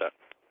appreciate that.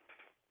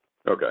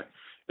 Okay.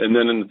 And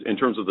then in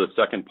terms of the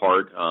second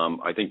part,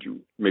 I think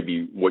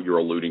maybe what you're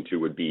alluding to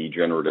would be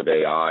generative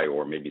AI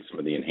or maybe some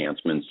of the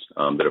enhancements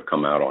that have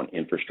come out on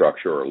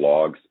infrastructure or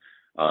logs.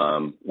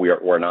 Let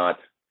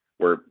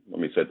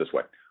me say it this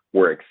way.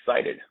 We're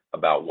excited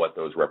about what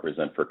those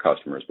represent for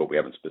customers, but we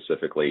haven't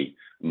specifically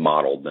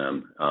modeled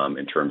them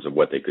in terms of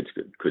what they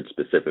could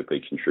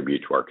specifically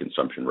contribute to our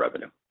consumption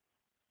revenue.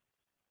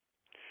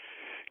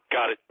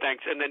 Got it.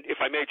 Thanks. And then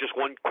if I may, just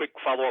one quick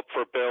follow-up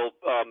for Bill.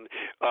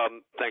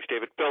 Thanks,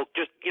 David. Bill,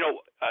 just,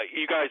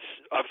 you guys,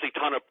 obviously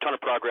ton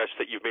of progress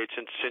that you've made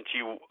since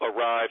you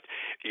arrived.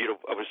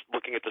 I was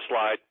looking at the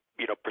slide,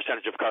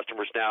 percentage of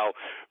customers now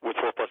with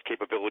 4+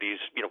 capabilities,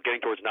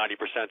 getting towards 90%.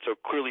 So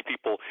clearly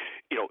people,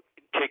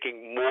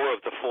 taking more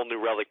of the full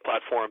New Relic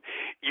platform.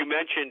 You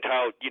mentioned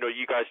how,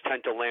 you guys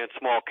tend to land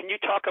small. Can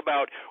you talk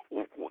about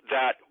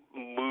that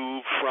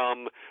move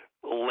from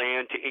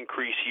land to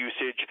increase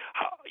usage?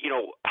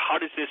 How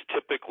does this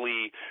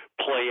typically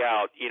play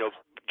out,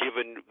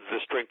 given the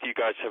strength you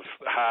guys have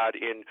had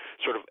in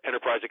sort of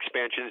enterprise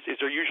expansions? Is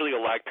there usually a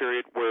lag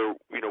period where,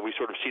 we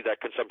sort of see that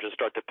consumption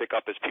start to pick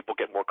up as people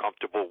get more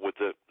comfortable with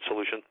the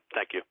solution?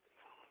 Thank you.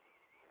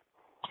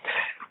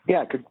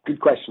 Yeah, good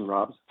question,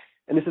 Rob.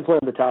 And this is one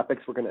of the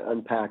topics we're going to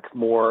unpack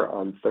more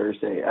on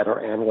Thursday at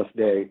our Analyst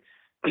Day.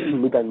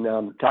 We've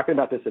been talking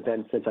about this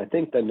event since, I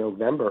think, the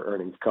November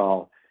earnings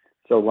call.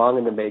 So long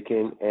in the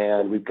making,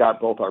 and we've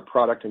got both our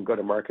product and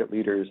go-to-market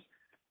leaders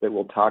that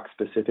will talk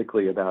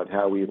specifically about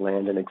how we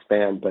land and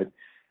expand. But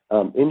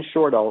in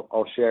short,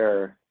 I'll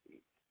share,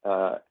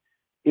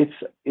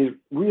 it's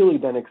really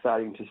been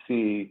exciting to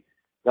see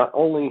not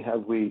only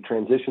have we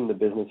transitioned the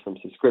business from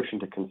subscription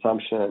to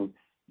consumption,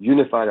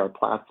 unified our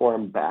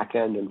platform, back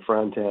end and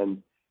front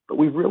end, but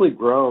we've really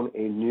grown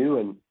a new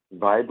and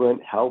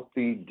vibrant,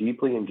 healthy,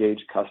 deeply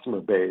engaged customer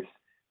base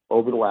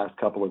over the last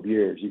couple of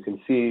years. You can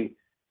see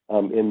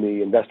in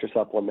the investor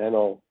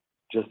supplemental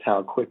just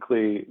how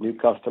quickly new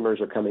customers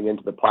are coming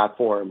into the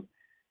platform.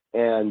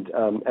 And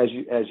as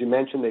you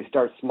mentioned, they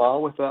start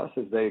small with us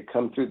as they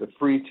come through the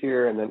free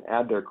tier and then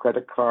add their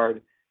credit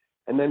card.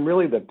 And then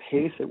really the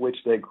pace at which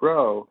they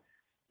grow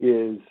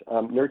is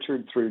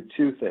nurtured through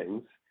two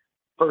things.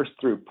 First,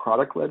 through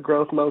product-led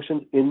growth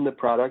motions. In the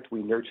product,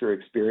 we nurture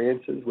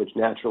experiences which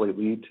naturally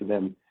lead to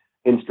them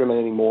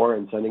instrumenting more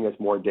and sending us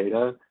more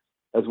data,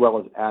 as well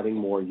as adding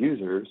more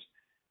users.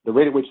 The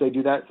rate at which they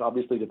do that is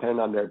obviously dependent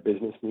on their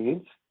business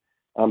needs.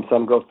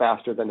 Some go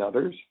faster than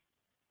others.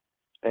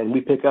 And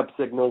we pick up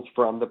signals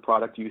from the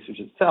product usage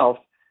itself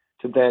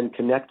to then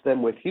connect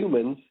them with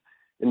humans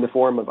in the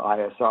form of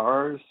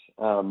ISRs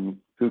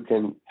who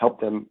can help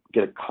them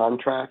get a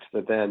contract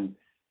that then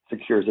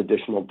secures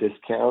additional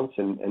discounts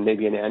and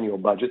maybe an annual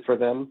budget for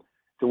them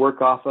to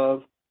work off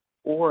of,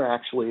 or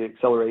actually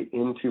accelerate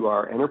into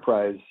our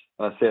enterprise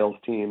sales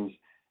teams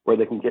where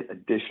they can get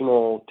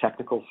additional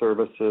technical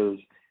services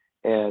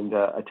and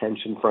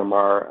attention from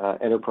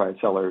our enterprise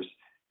sellers,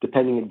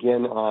 depending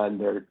again on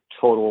their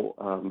total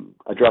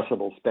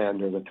addressable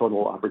spend or the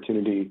total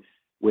opportunity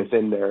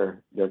within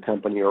their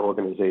company or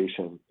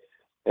organization.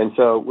 And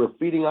so we're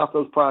feeding off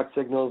those product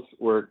signals.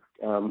 We're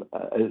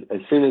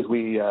as soon as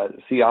we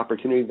see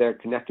opportunity there,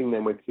 connecting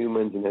them with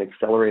humans and then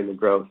accelerating the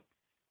growth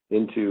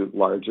into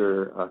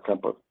larger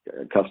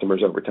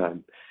customers over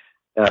time.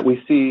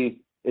 We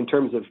see, in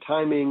terms of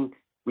timing,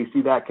 we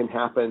see that can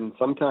happen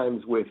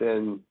sometimes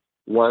within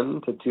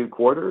 1 to 2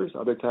 quarters.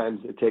 Other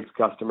times it takes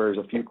customers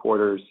a few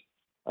quarters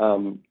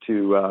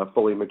to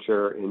fully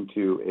mature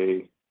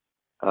into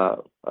a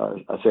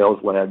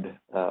sales-led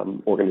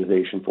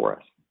organization for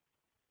us.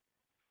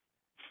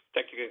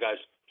 Thank you, guys.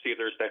 See you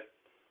Thursday.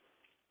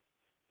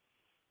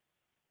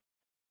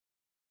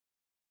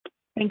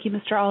 Thank you,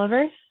 Mr.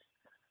 Oliver.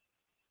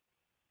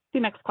 The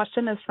next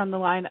question is from the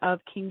line of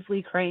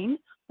Kingsley Crane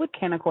with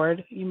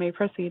Canaccord. You may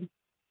proceed.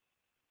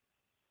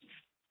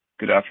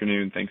 Good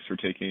afternoon. Thanks for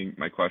taking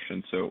my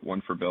question. So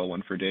one for Bill,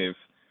 one for Dave.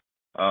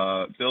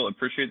 Bill,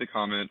 appreciate the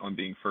comment on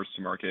being first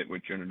to market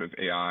with generative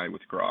AI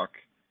with Grok.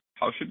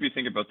 How should we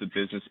think about the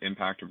business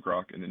impact of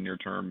Grok in the near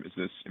term? Is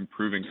this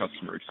improving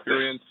customer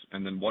experience?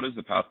 And then what is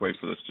the pathway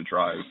for this to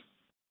drive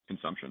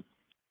consumption?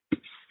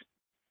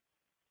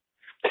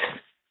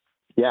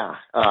 Yeah,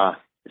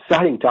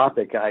 exciting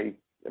topic.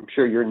 I'm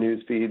sure your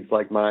news feeds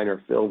like mine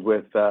are filled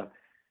with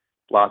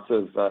lots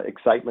of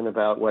excitement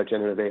about what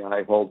generative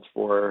AI holds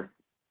for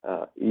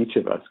each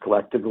of us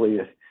collectively,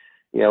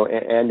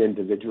 and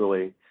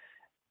individually.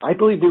 I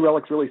believe New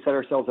Relic's really set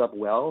ourselves up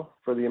well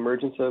for the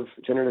emergence of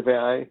generative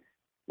AI,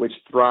 which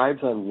thrives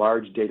on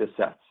large data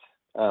sets.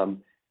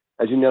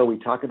 As you know, we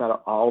talk about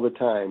it all the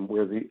time.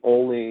 We're the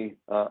only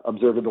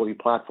observability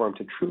platform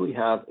to truly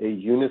have a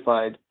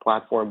unified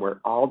platform where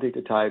all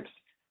data types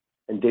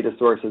and data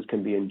sources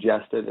can be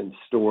ingested and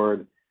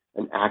stored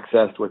and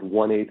accessed with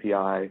one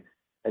API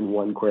and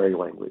one query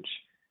language.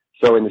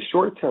 So in the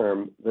short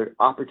term, the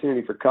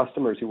opportunity for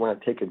customers who want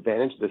to take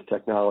advantage of this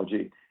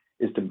technology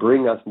is to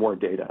bring us more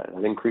data.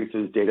 That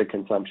increases data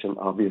consumption,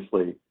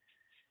 obviously,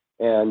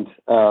 and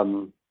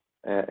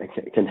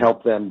it can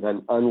help them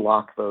then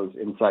unlock those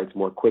insights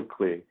more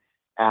quickly,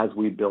 as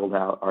we build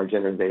out our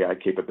generative AI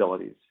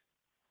capabilities.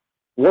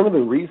 One of the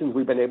reasons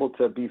we've been able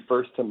to be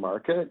first to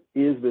market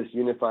is this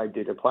unified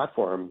data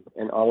platform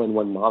and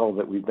all-in-one model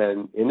that we've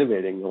been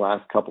innovating the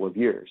last couple of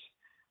years.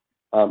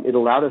 It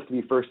allowed us to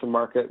be first to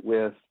market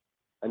with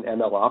an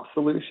MLOps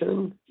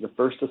solution, the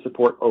first to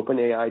support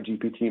OpenAI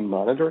GPT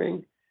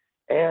monitoring,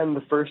 and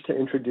the first to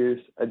introduce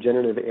a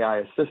generative AI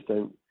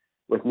assistant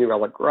with New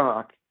Relic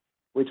Grok,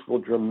 which will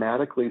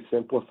dramatically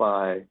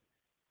simplify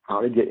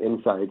how to get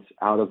insights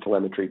out of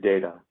telemetry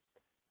data.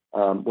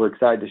 We're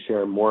excited to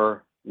share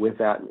more with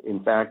that.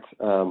 In fact,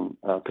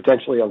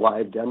 potentially a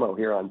live demo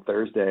here on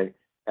Thursday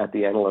at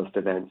the analyst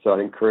event. So I'd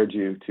encourage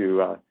you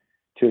to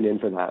tune in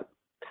for that.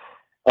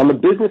 On the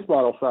business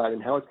model side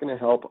and how it's going to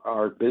help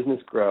our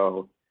business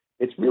grow,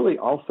 it's really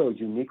also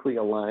uniquely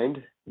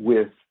aligned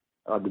with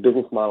the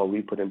business model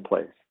we put in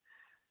place.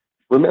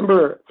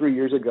 Remember 3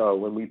 years ago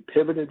when we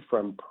pivoted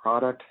from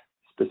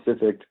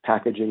product-specific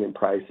packaging and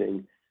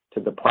pricing to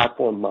the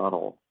platform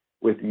model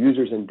with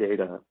users and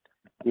data,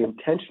 we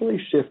intentionally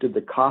shifted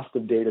the cost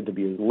of data to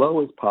be as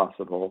low as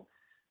possible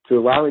to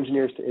allow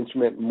engineers to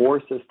instrument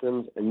more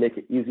systems and make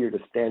it easier to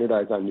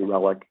standardize on New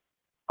Relic,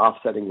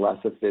 offsetting less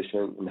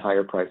efficient and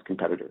higher priced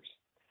competitors.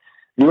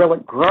 New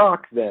Relic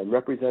Grok then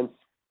represents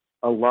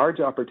a large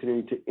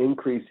opportunity to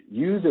increase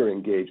user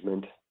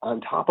engagement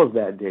on top of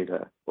that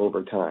data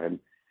over time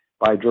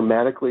by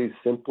dramatically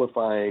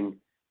simplifying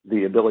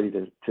the ability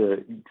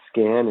to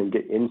scan and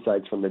get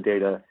insights from the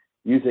data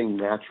using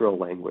natural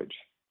language.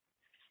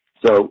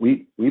 So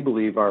we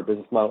believe our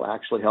business model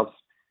actually helps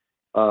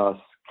us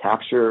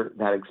capture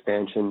that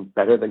expansion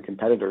better than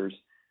competitors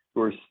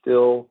who are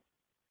still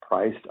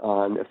priced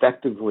on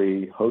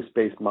effectively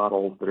host-based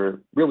models that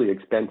are really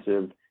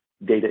expensive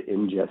data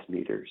ingest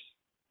meters.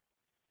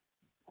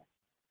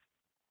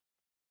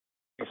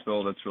 Thanks,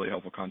 Bill. That's really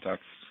helpful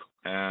context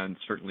and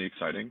certainly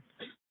exciting.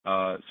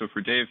 So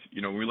for Dave,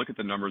 when we look at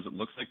the numbers, it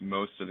looks like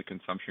most of the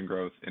consumption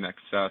growth in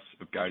excess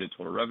of guided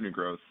total revenue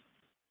growth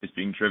is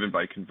being driven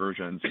by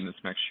conversions in this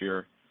next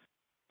year.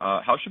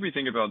 How should we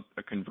think about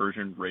a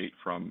conversion rate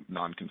from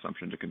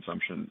non-consumption to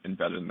consumption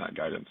embedded in that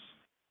guidance?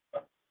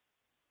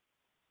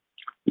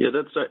 Yeah,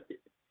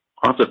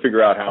 I'll have to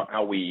figure out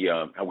how we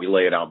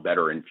lay it out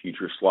better in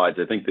future slides.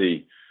 I think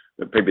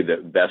maybe the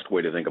best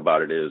way to think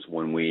about it is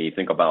when we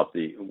think about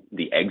the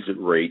exit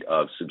rate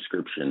of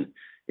subscription,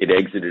 it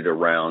exited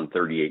around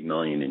 38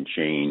 million and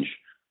change.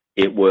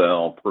 It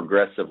will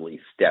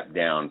progressively step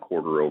down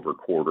quarter over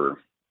quarter.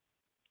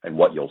 And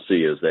what you'll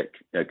see is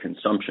that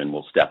consumption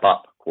will step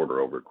up quarter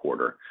over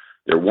quarter.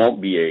 There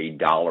won't be a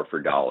dollar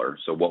for dollar.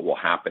 So what will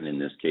happen in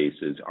this case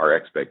is our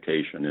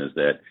expectation is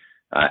that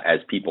as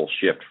people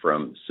shift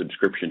from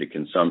subscription to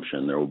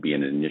consumption, there will be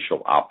an initial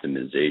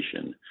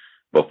optimization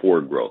before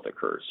growth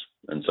occurs.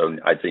 And so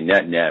I'd say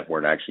net,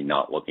 we're actually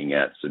not looking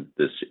at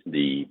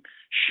the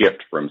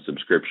shift from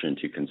subscription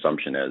to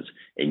consumption as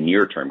a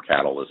near-term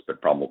catalyst,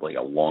 but probably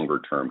a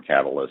longer-term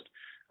catalyst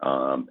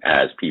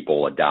as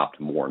people adopt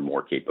more and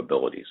more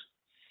capabilities.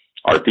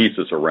 Our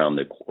thesis around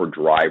the core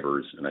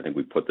drivers, and I think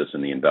we put this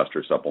in the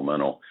investor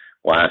supplemental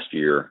last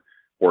year,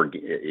 or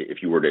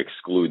if you were to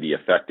exclude the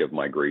effect of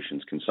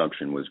migrations,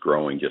 consumption was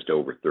growing just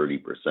over 30%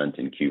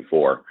 in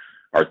Q4.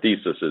 Our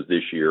thesis is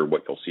this year,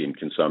 what you'll see in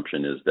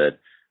consumption is that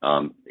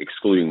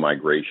excluding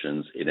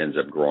migrations, it ends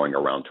up growing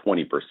around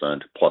 20%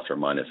 plus or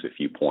minus a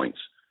few points.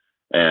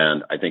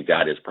 And I think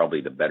that is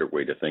probably the better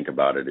way to think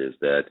about it is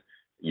that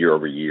year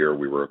over year,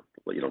 we were,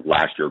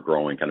 last year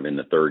growing kind of in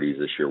the 30s.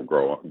 This year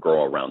will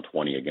grow around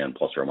 20 again,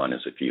 plus or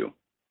minus a few.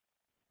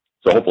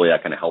 So hopefully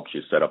that kind of helps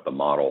you set up the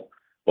model,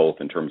 both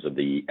in terms of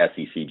the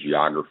SEC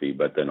geography,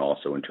 but then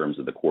also in terms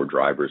of the core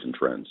drivers and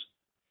trends.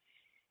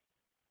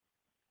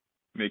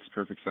 Makes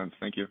perfect sense.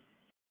 Thank you.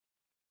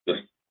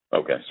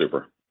 Okay,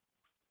 super.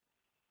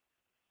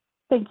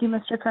 Thank you,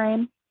 Mr.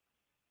 Crane.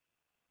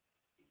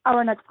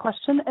 Our next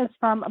question is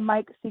from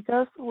Mike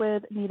Cikos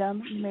with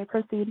Needham. You may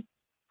proceed.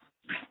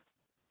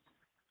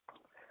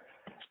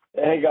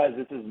 Hey guys,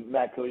 this is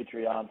Matt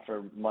Coitri on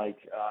for Mike.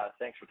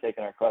 Thanks for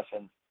taking our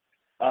questions.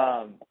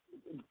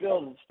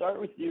 Bill, to start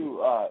with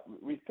you,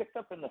 we've picked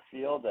up in the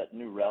field that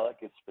New Relic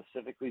is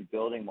specifically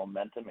building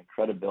momentum and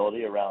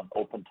credibility around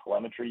open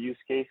telemetry use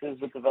cases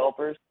with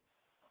developers.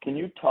 Can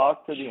you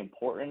talk to the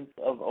importance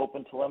of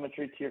open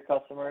telemetry to your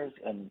customers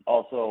and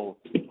also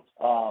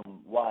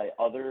why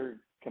other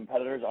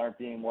competitors aren't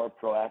being more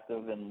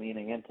proactive and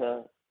leaning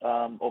into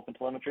open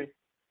telemetry?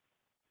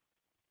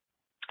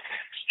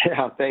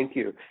 Yeah, thank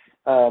you.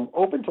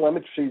 Open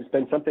telemetry has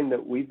been something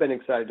that we've been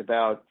excited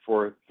about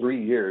for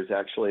 3 years,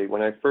 actually.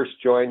 When I first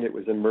joined, it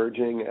was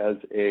emerging as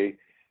a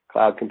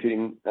cloud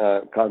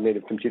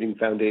native computing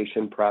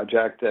foundation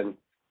project and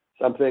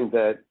something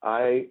that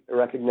I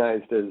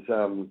recognized as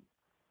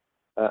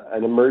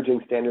an emerging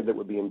standard that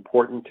would be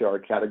important to our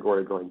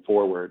category going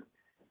forward.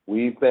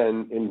 We've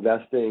been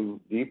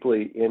investing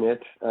deeply in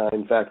it.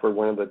 In fact, we're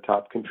one of the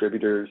top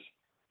contributors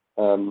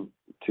to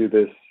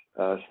this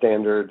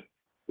standard,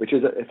 which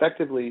is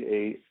effectively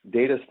a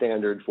data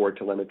standard for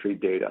telemetry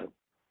data.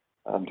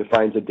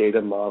 Defines a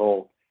data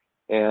model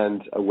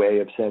and a way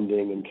of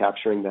sending and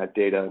capturing that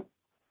data,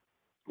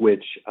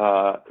 which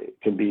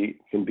can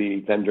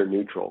be vendor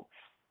neutral.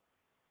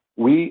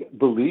 We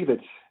believe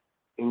it's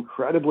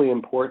incredibly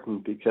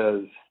important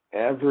because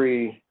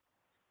every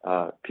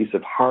piece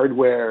of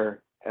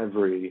hardware,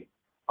 every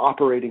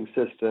operating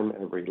system,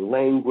 every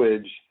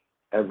language,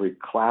 every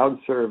cloud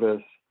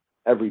service,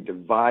 every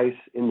device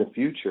in the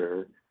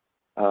future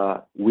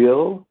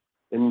will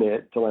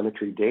emit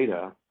telemetry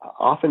data,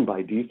 often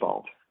by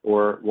default,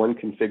 or one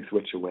config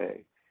switch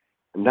away.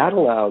 And that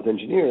allows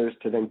engineers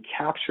to then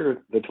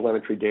capture the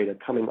telemetry data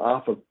coming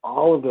off of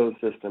all of those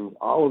systems,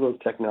 all of those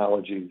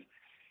technologies,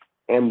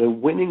 and the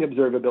winning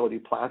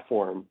observability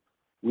platform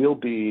will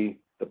be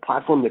the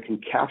platform that can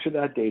capture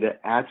that data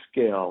at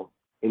scale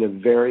in a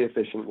very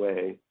efficient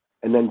way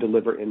and then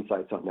deliver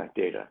insights on that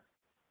data.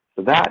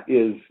 So that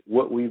is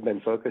what we've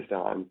been focused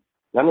on,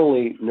 not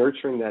only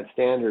nurturing that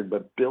standard,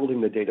 but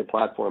building the data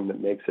platform that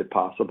makes it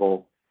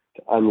possible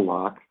to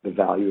unlock the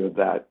value of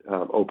that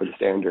open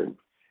standard.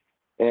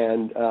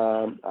 And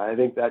I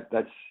think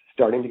that's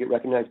starting to get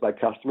recognized by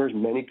customers.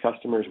 Many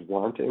customers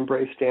want to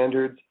embrace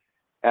standards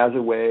as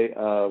a way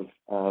of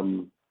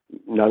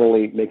not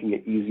only making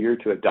it easier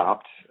to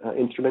adopt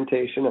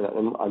instrumentation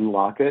and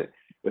unlock it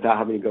without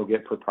having to go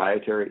get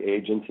proprietary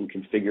agents and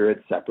configure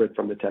it separate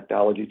from the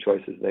technology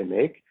choices they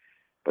make,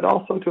 but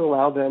also to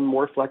allow them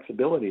more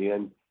flexibility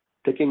and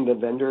picking the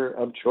vendor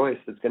of choice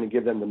that's going to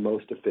give them the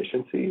most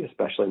efficiency,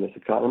 especially in this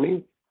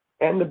economy,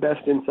 and the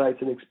best insights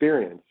and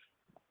experience.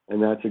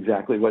 And that's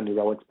exactly what New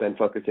Relic's been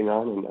focusing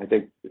on, and I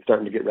think it's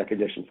starting to get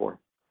recognition for.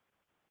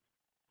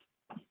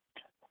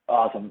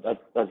 Awesome.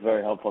 That's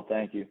very helpful.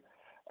 Thank you.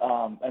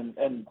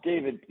 And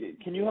David,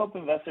 can you help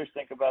investors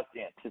think about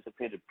the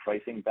anticipated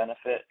pricing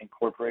benefit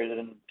incorporated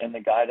in the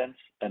guidance,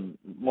 and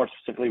more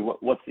specifically,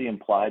 what's the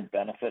implied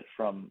benefit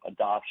from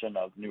adoption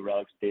of New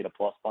Relic's Data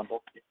Plus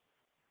bundle?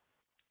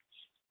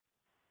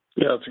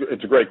 Yeah,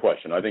 it's a great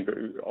question. I think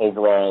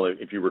overall,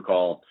 if you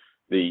recall,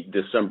 the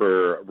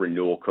December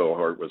renewal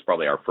cohort was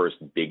probably our first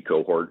big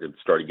cohort. It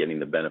started getting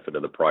the benefit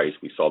of the price.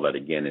 We saw that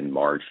again in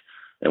March,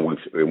 and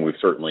we've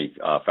certainly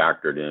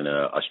factored in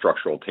a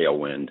structural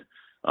tailwind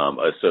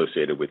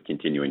associated with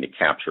continuing to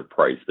capture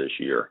price this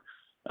year.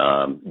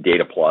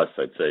 Data Plus,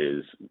 I'd say,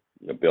 is,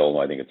 Bill,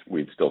 I think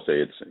we'd still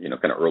say it's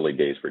kind of early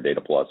days for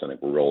Data Plus. I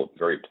think we're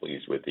very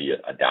pleased with the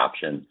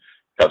adoption.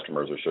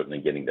 Customers are certainly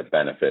getting the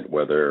benefit,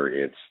 whether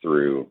it's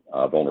through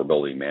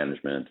vulnerability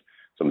management,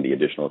 some of the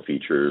additional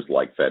features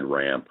like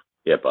FedRAMP,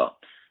 HIPAA.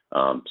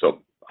 So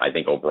I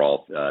think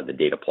overall the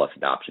Data Plus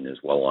adoption is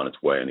well on its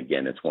way. And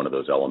again, it's one of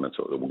those elements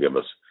that will give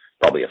us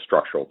probably a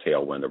structural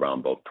tailwind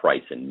around both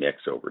price and mix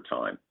over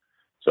time.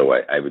 So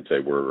I would say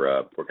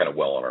we're kind of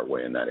well on our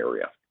way in that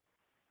area.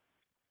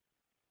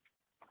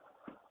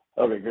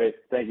 Okay, great.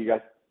 Thank you,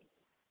 guys.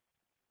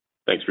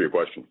 Thanks for your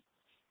question.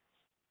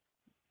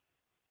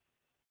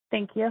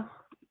 Thank you.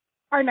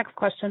 Our next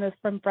question is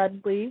from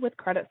Fred Lee with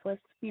Credit Suisse.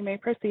 You may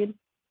proceed.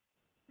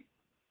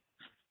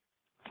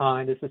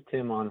 Hi, this is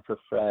Tim on for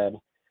Fred.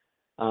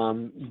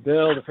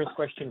 Bill, the first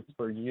question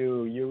for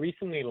you. You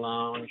recently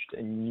launched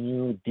a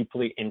new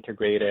deeply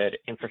integrated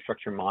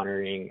infrastructure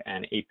monitoring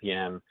and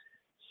APM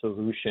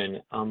solution.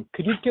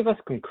 Could you give us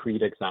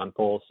concrete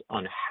examples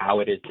on how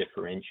it is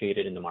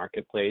differentiated in the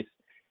marketplace,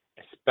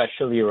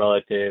 especially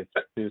relative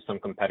to some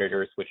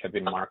competitors which have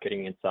been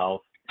marketing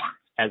itself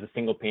as a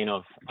single pane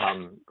of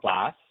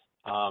glass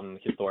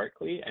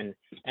historically, and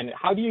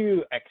how do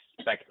you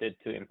expect it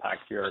to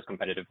impact your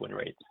competitive win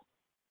rates?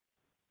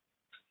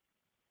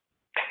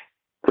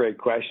 Great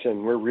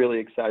question. We're really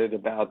excited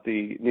about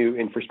the new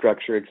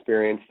infrastructure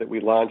experience that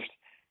we launched.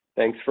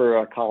 Thanks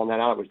for calling that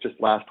out. It was just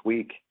last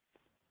week,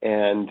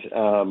 and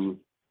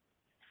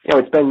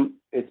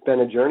it's been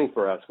a journey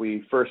for us.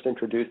 We first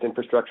introduced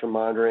infrastructure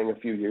monitoring a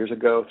few years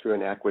ago through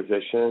an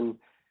acquisition.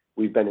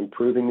 We've been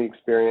improving the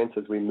experience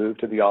as we move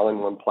to the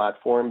all-in-one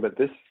platform, but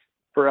this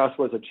for us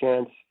was a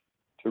chance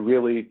to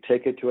really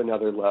take it to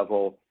another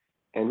level.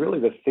 And really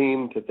the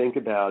theme to think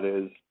about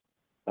is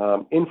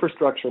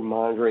infrastructure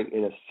monitoring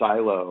in a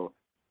silo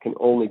can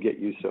only get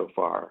you so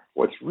far.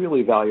 What's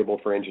really valuable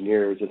for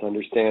engineers is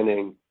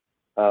understanding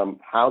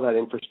how that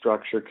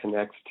infrastructure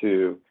connects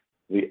to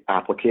the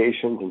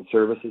applications and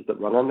services that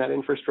run on that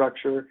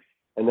infrastructure,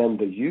 and then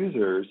the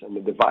users and the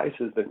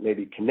devices that may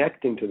be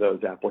connecting to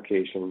those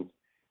applications,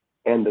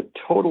 and the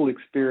total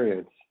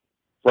experience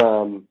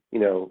from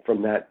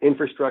that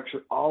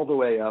infrastructure all the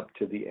way up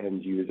to the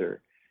end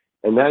user.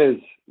 And that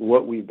is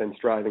what we've been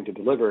striving to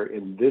deliver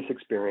in this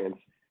experience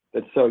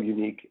that's so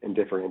unique and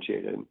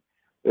differentiated.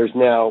 There's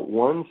now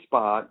one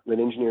spot that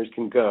engineers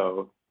can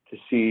go to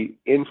see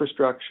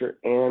infrastructure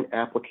and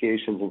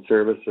applications and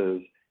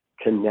services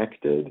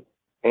connected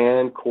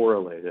and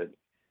correlated.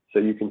 So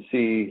you can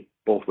see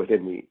both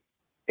within the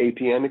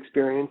APM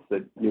experience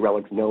that New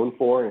Relic's known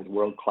for and is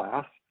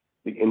world-class,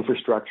 the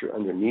infrastructure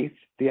underneath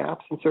the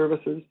apps and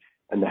services,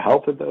 and the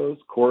health of those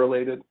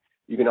correlated.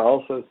 You can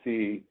also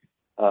see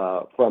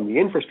from the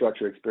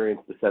infrastructure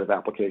experience the set of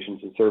applications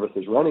and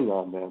services running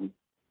on them,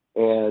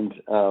 and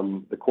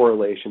the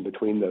correlation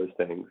between those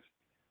things.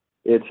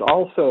 It's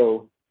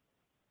also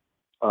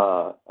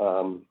a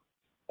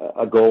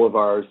goal of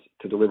ours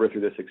to deliver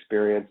through this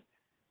experience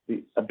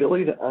the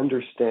ability to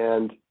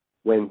understand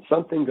when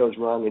something goes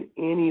wrong in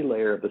any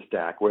layer of the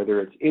stack, whether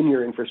it's in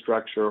your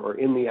infrastructure or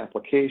in the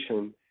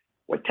application.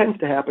 What tends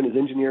to happen is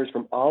engineers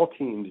from all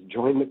teams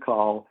join the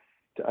call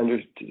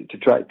to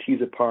try to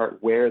tease apart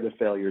where the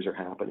failures are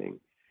happening.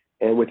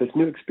 And with this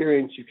new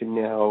experience, you can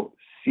now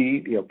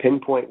see,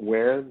 pinpoint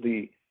where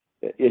the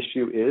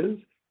issue is,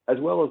 as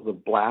well as the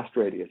blast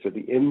radius or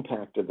the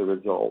impact of the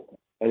result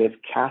and its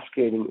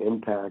cascading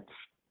impacts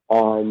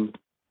on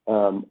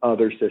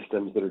other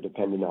systems that are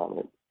dependent on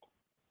it.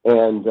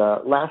 And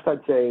last,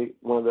 I'd say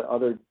one of the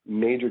other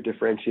major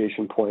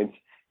differentiation points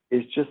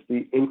is just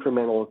the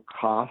incremental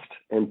cost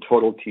and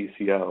total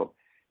TCO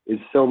is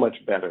so much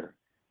better.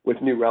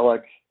 With New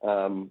Relic,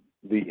 the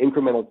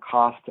incremental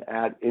cost to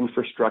add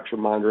infrastructure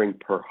monitoring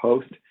per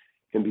host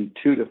can be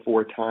 2 to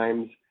 4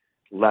 times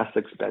less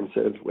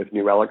expensive with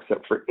New Relic.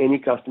 So for any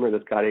customer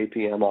that's got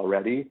APM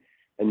already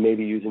and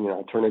maybe using an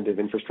alternative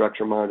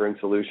infrastructure monitoring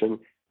solution,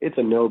 it's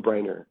a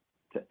no-brainer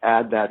to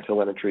add that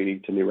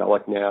telemetry to New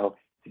Relic now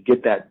to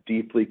get that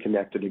deeply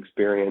connected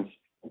experience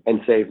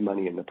and save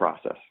money in the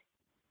process.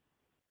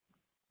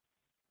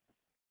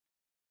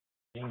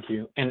 Thank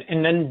you.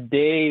 And then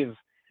Dave,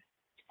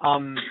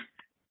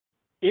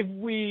 if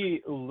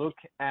we look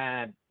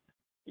at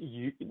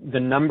the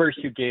numbers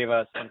you gave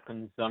us on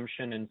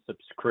consumption and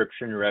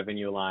subscription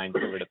revenue lines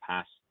over the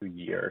past 2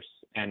 years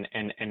and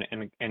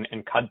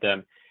cut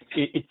them,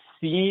 it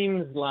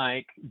seems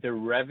like the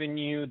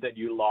revenue that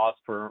you lost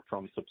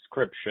from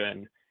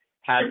subscription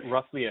had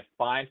roughly a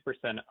 5%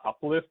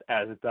 uplift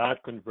as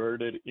that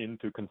converted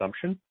into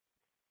consumption.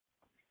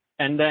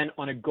 And then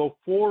on a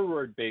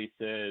go-forward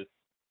basis,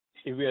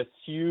 if we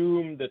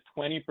assume the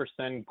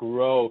 20%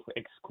 growth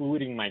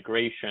excluding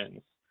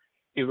migrations,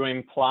 it will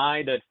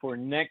imply that for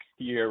next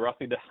year,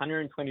 roughly the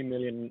 $120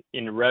 million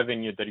in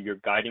revenue that you're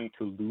guiding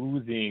to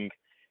losing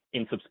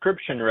in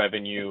subscription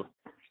revenue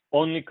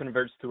only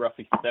converts to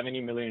roughly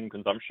 $70 million in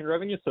consumption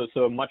revenue,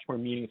 so a much more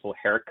meaningful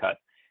haircut.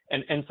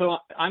 And so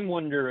I'm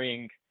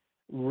wondering,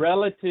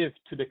 relative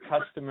to the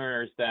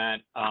customers that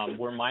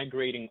were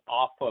migrating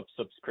off of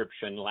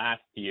subscription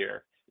last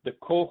year, the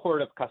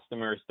cohort of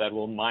customers that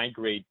will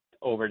migrate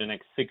over the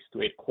next 6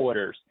 to 8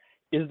 quarters,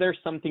 is there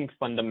something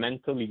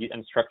fundamentally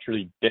and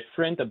structurally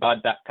different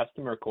about that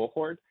customer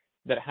cohort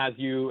that has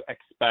you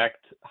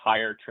expect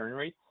higher churn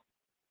rates?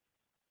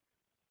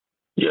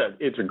 Yeah,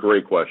 it's a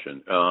great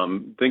question.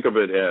 Think of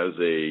it as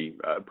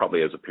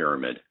probably as a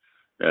pyramid,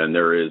 and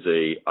there is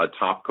a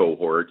top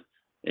cohort,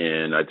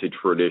 and I'd say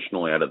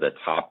traditionally out of the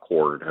top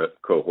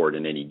cohort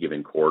in any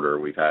given quarter,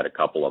 we've had a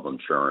couple of them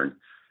churn.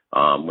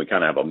 We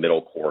kind of have a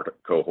middle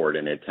cohort,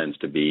 and it tends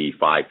to be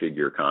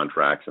 5-figure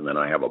contracts, and then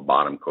I have a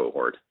bottom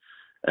cohort.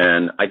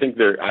 And I think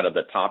they're out of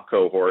the top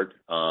cohort.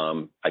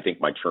 I think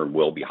my churn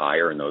will be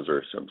higher, and those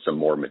are some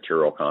more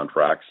material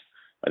contracts.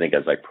 I think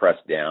as I press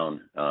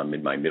down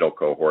in my middle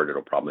cohort,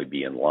 it'll probably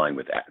be in line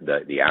with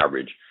the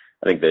average.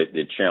 I think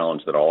the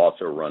challenge that I'll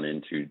also run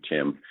into,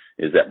 Tim,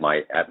 is that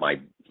at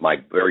my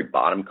very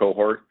bottom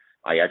cohort,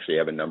 I actually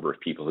have a number of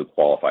people who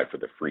qualify for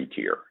the free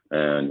tier.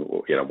 And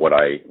what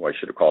I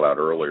should have called out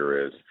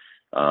earlier is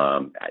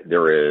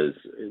there is,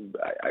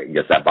 I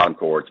guess that bottom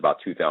cohort's about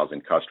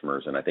 2,000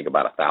 customers, and I think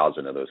about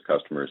 1,000 of those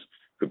customers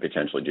could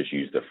potentially just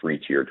use the free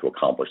tier to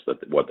accomplish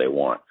what they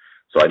want.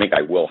 So I think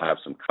I will have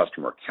some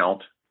customer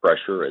count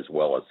pressure as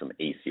well as some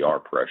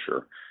ACR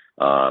pressure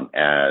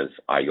as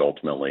I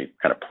ultimately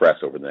kind of press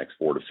over the next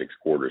 4 to 6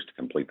 quarters to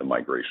complete the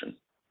migration.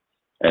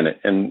 And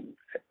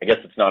I guess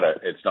it's not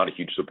a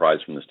huge surprise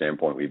from the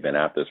standpoint we've been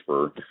at this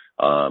for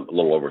a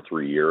little over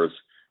 3 years.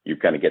 You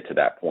kind of get to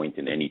that point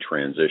in any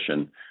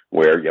transition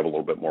where you have a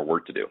little bit more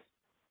work to do.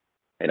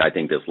 And I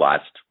think this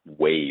last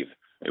wave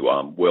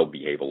will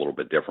behave a little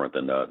bit different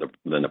than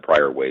the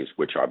prior waves,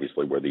 which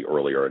obviously were the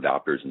earlier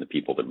adopters and the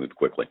people that moved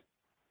quickly.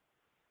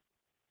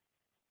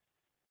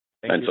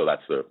 Thank you.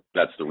 So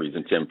that's the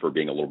reason, Tim, for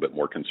being a little bit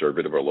more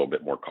conservative or a little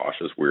bit more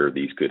cautious where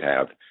these could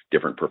have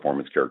different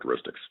performance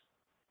characteristics.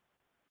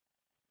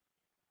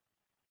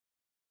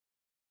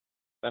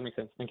 That makes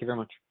sense. Thank you very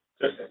much.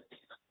 Okay.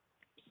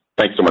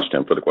 Thanks so much,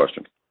 Tim, for the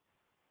question.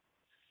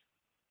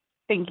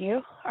 Thank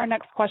you. Our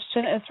next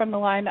question is from the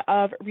line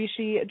of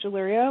Rishi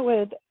Jaluria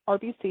with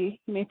RBC.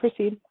 You may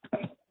proceed.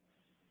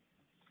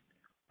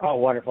 Oh,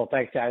 wonderful.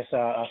 Thanks, guys,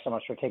 so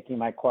much for taking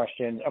my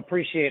question.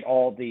 Appreciate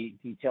all the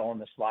detail on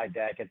the slide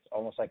deck. It's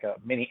almost like a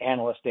mini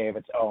analyst day of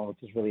its own, which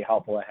is really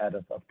helpful ahead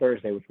of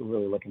Thursday, which we're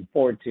really looking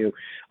forward to.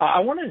 I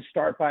wanted to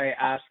start by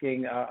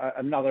asking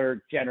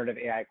another generative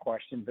AI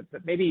question,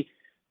 but maybe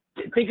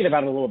thinking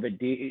about it a little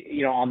bit,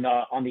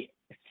 on the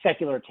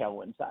secular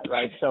tailwind side,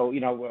 right? So,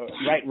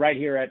 right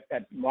here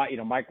at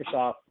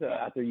Microsoft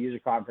at their user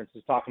conference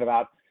is talking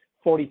about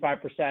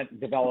 45%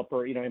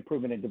 developer,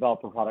 improvement in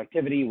developer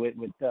productivity with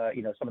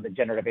some of the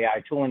generative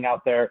AI tooling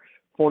out there,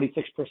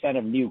 46%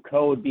 of new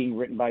code being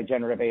written by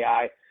generative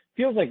AI.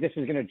 feels like this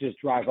is going to just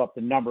drive up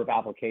the number of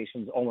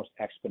applications almost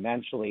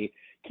exponentially.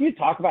 Can you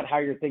talk about how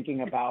you're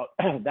thinking about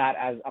that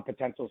as a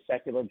potential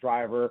secular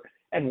driver,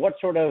 and what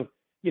sort of,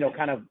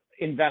 kind of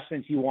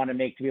investments you want to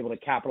make to be able to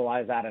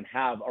capitalize that and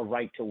have a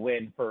right to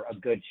win for a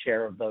good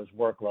share of those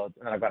workloads?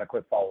 And then I've got a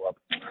quick follow-up.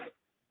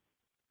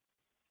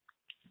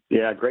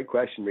 Yeah, great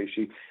question,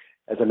 Rishi.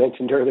 As I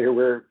mentioned earlier,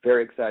 we're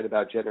very excited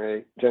about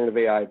generative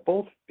AI,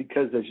 both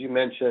because, as you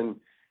mentioned,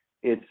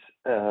 it's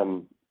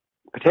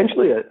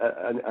potentially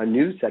a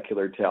new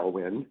secular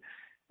tailwind.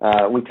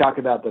 We talk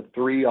about the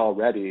three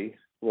already,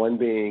 one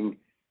being,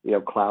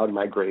 cloud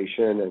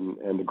migration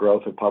and the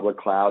growth of public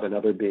cloud,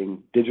 another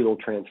being digital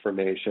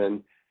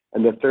transformation,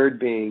 and the third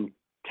being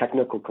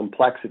technical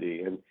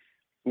complexity. And,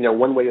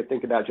 one way to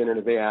think about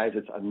generative AI is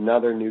it's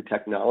another new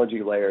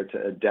technology layer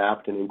to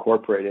adapt and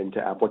incorporate into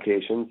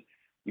applications.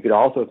 You could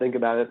also think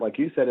about it, like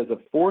you said, as a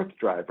fourth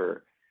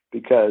driver,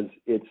 because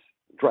it's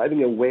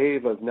driving a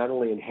wave of not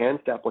only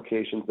enhanced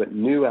applications, but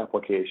new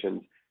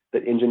applications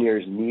that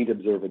engineers need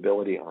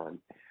observability on.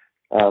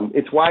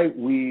 It's why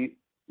we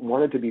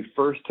wanted to be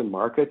first to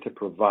market to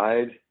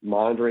provide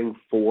monitoring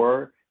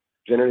for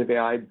generative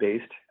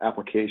AI-based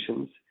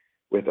applications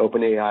with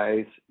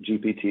OpenAI's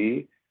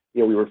GPT.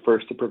 We were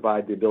first to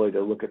provide the ability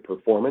to look at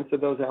performance of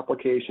those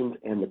applications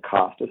and the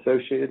cost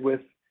associated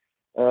with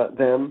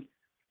them.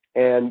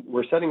 And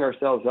we're setting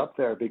ourselves up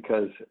there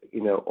because,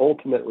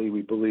 ultimately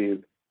we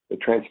believe the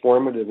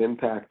transformative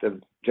impact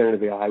of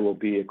generative AI will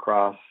be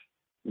across,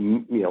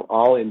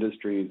 all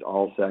industries,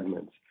 all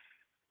segments.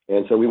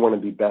 And so we want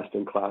to be best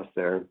in class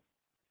there.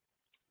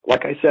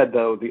 Like I said,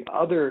 though, the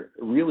other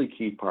really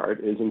key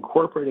part is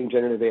incorporating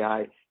generative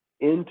AI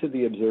into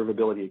the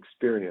observability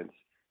experience,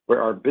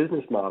 where our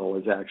business model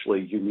is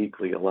actually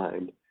uniquely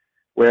aligned,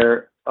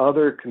 where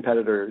other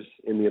competitors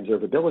in the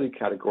observability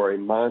category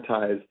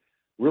monetize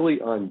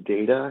really on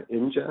data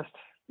ingest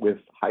with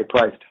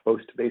high-priced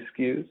host-based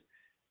SKUs.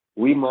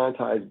 We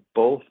monetize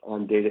both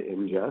on data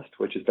ingest,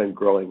 which has been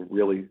growing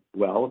really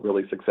well,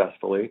 really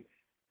successfully,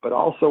 but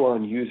also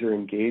on user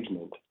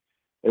engagement.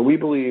 And we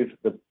believe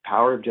the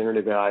power of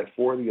generative AI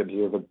for the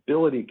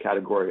observability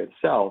category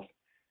itself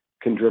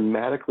can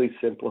dramatically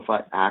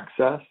simplify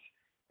access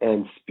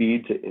and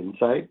speed to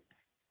insight.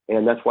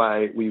 And that's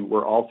why we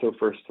were also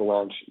first to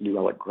launch New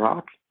Relic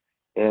Grok,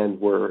 and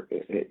we're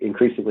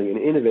increasingly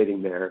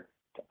innovating there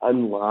to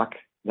unlock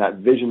that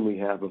vision we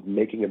have of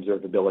making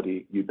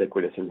observability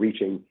ubiquitous and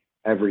reaching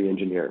every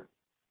engineer.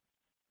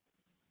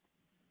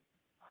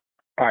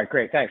 All right,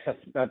 great. Thanks.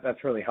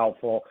 That's really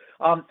helpful.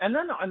 And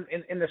then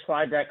in the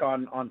slide deck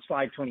on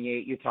slide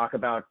 28, you talk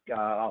about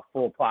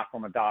full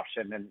platform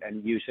adoption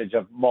and usage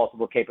of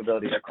multiple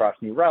capabilities across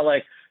New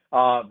Relic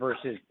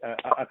versus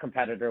a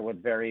competitor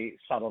with very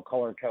subtle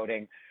color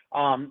coding.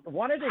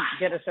 Wanted to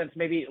get a sense,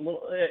 maybe a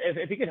little,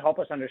 if you could help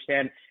us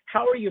understand,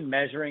 how are you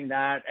measuring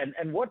that,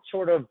 and what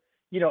sort of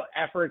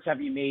efforts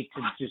have you made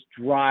to just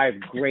drive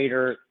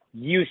greater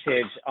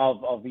usage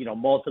of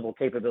multiple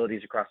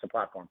capabilities across the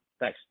platform?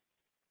 Thanks.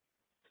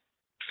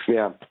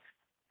 Yeah,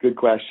 good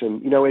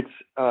question. It's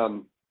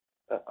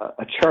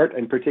a chart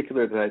in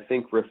particular that I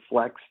think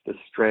reflects the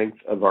strength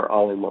of our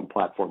all-in-one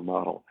platform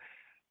model.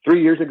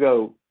 3 years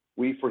ago,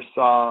 we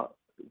foresaw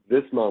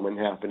this moment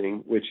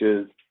happening, which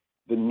is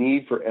the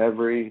need for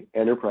every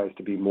enterprise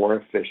to be more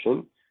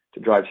efficient to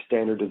drive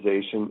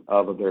standardization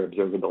of their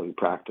observability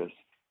practice.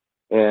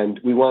 And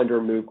we wanted to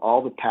remove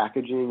all the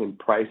packaging and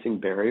pricing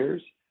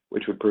barriers,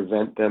 which would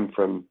prevent them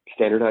from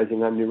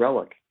standardizing on New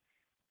Relic.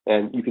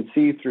 And you can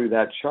see through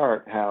that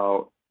chart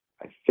how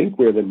I think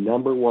we're the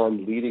number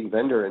one leading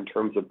vendor in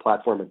terms of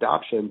platform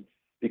adoption,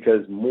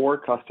 because more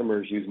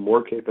customers use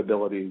more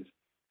capabilities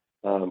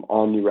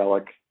on New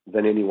Relic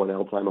than anyone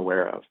else I'm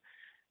aware of.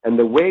 And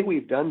the way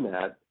we've done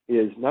that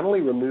is not only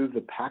remove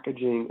the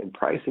packaging and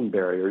pricing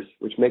barriers,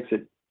 which makes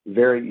it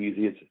very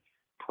easy. It's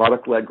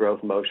product-led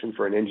growth motion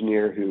for an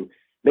engineer who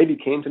maybe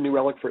came to New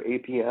Relic for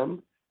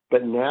APM,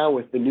 but now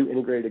with the new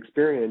integrated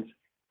experience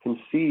can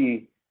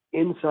see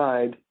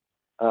inside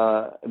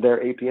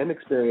their APM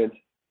experience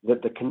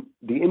that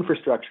the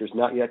infrastructure is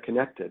not yet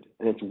connected,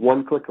 and it's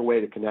one click away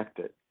to connect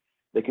it.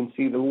 They can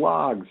see the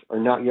logs are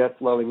not yet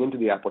flowing into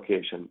the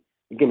application.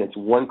 Again, it's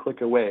one click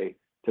away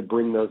to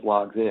bring those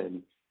logs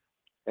in.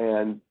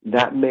 And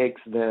that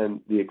makes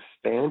then the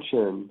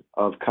expansion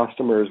of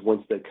customers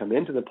once they come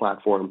into the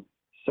platform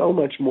so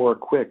much more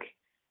quick,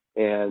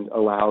 and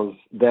allows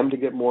them to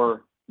get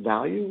more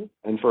value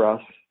and for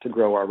us to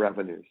grow our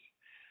revenues.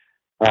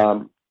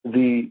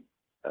 The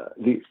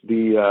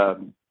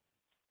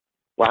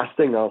last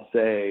thing I'll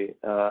say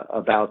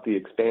about the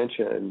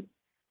expansion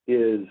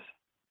is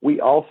we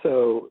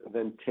also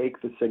then take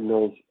the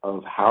signals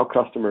of how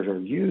customers are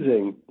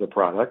using the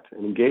product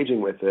and engaging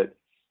with it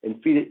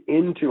and feed it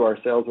into our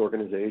sales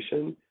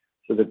organization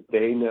so that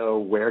they know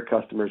where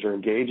customers are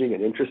engaging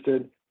and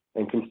interested,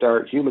 and can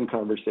start human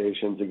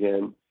conversations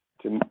again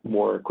to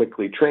more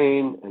quickly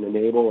train and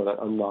enable and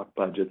unlock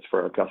budgets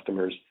for our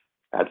customers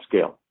at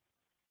scale.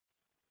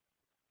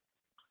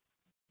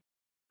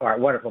 All right,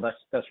 wonderful.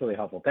 That's really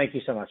helpful. Thank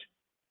you so much.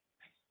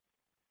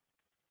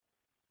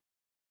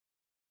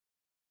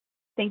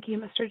 Thank you,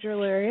 Mr.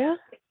 Jaluria.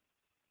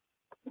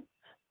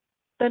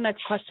 The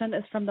next question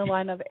is from the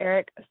line of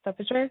Eric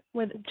Steppiger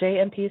with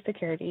JMP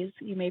Securities.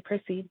 You may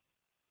proceed.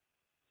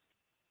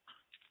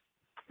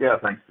 Yeah,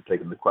 thanks for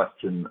taking the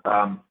question.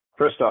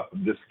 First off,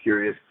 I'm just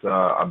curious,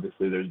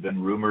 obviously there's been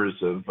rumors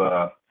of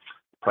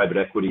private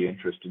equity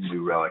interest in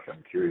New Relic.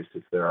 I'm curious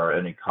if there are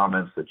any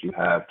comments that you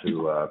have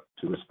to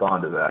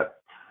respond to that.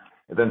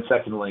 And then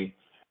secondly,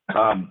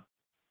 can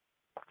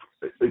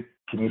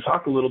you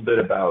talk a little bit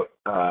about,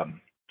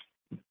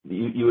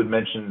 you had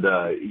mentioned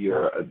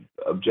your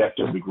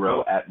objective to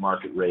grow at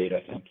market rate.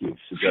 I think you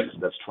suggested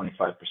that's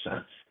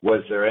 25%.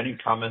 Was there any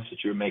comments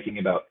that you were making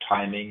about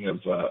timing of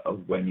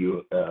when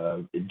you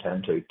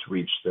intend to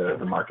reach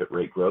the market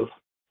rate growth?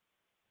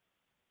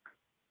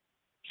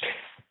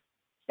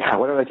 Yeah,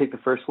 why don't I take the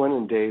first one,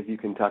 and Dave, you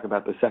can talk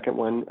about the second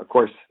one. Of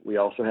course, we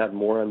also have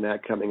more on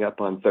that coming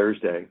up on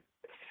Thursday.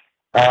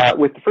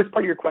 With the first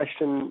part of your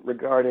question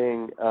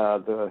regarding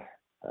the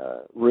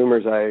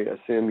rumors, I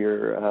assume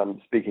you're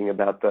speaking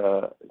about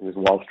the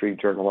Wall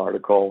Street Journal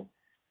article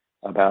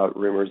about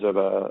rumors of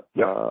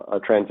a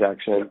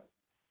transaction.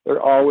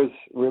 There are always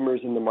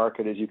rumors in the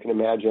market, as you can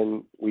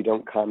imagine. We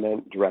don't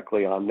comment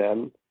directly on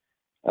them.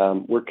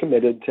 We're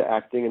committed to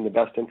acting in the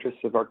best interests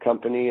of our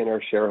company and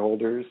our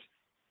shareholders,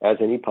 as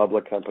any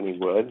public company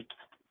would.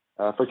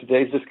 For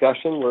today's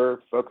discussion, we're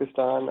focused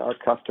on our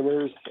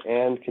customers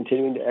and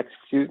continuing to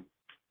execute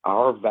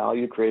our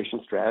value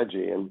creation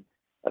strategy. And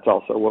that's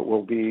also what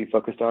we'll be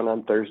focused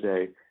on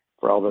Thursday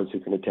for all those who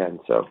can attend.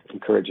 So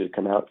encourage you to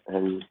come out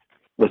and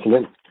listen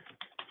in.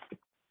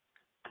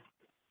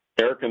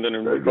 Eric, and then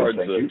in regards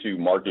to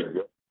market,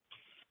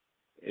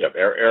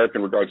 Eric,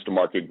 in regards to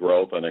market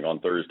growth, I think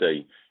on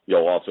Thursday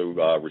you'll also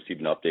receive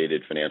an updated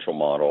financial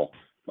model.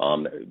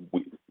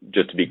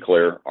 Just to be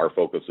clear, our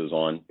focus is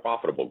on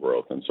profitable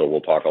growth, and so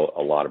we'll talk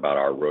a lot about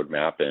our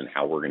roadmap and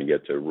how we're going to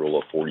get to Rule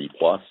of 40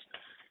 plus.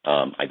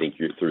 I think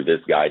through this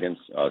guidance,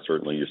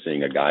 certainly you're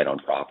seeing a guide on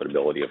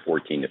profitability of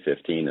 14 to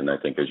 15, and I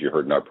think as you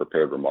heard in our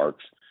prepared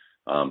remarks,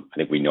 I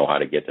think we know how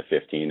to get to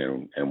 15,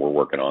 and we're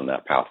working on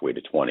that pathway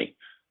to 20.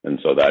 And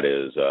so that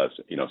is,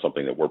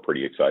 something that we're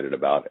pretty excited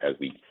about as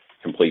we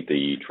complete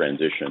the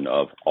transition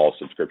of all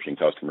subscription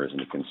customers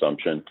into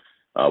consumption.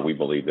 We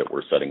believe that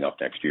we're setting up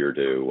next year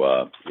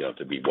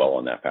to be well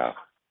on that path.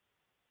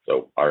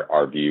 So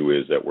our view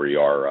is that we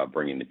are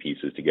bringing the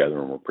pieces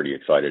together, and we're pretty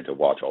excited to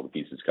watch all the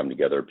pieces come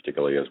together,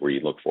 particularly as we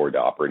look forward to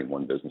operating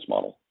one business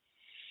model.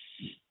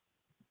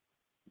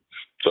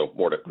 So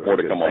more to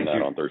come on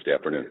that on Thursday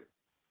afternoon.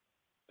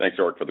 Thanks,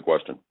 Eric, for the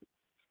question.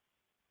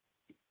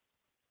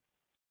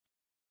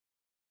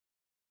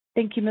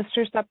 Thank you,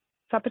 Mr.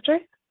 Steppiger.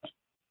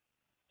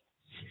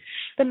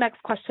 The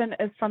next question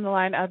is from the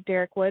line of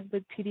Derek Wood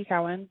with TD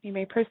Cowen. You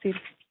may proceed.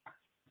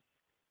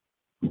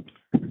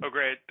 Oh,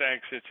 great.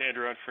 Thanks. It's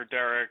Andrew on for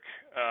Derek.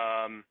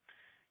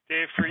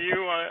 Dave, for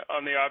you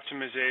on the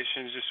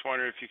optimizations, just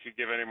wondering if you could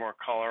give any more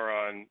color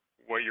on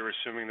what you're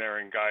assuming there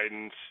in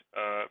guidance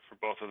for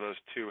both of those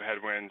two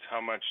headwinds. How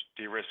much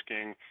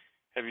de-risking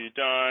have you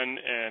done,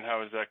 and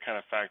how is that kind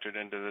of factored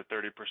into the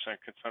 30%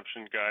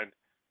 consumption guide?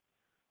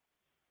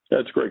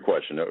 That's a great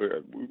question.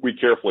 We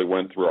carefully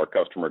went through our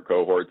customer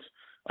cohorts.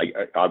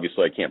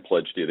 Obviously, I can't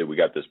pledge to you that we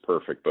got this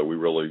perfect, but we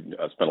really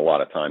spent a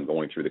lot of time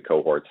going through the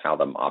cohorts, how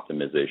the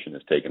optimization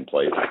has taken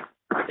place.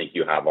 I think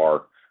you have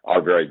our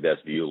very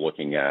best view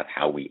looking at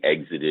how we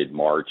exited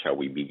March, how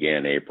we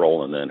began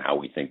April, and then how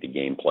we think the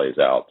game plays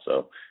out.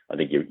 So I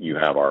think you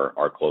have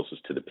our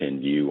closest to the pin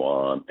view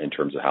in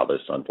terms of how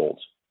this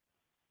unfolds.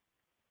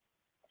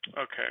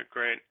 Okay,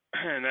 great.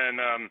 And then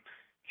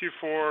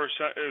Q4,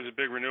 it was a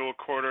big renewal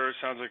quarter.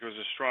 Sounds like it was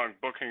a strong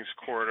bookings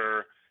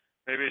quarter.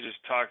 Maybe just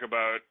talk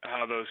about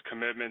how those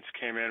commitments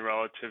came in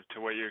relative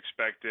to what you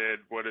expected.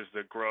 What is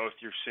the growth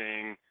you're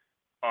seeing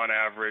on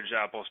average,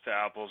 apples to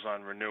apples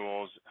on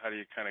renewals? How do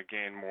you kind of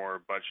gain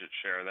more budget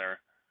share there?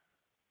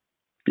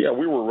 Yeah,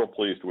 we were real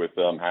pleased with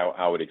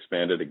how it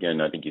expanded.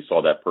 Again, I think you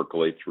saw that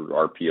percolate through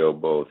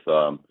RPO, both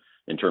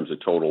in terms of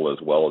total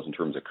as well as in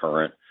terms of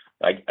current.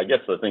 I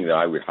guess the thing that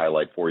I would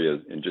highlight for you,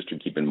 and just to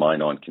keep in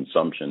mind on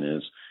consumption,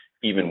 is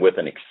even with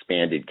an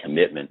expanded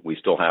commitment, we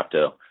still have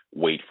to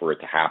wait for it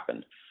to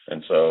happen.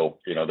 And so,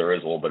 there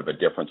is a little bit of a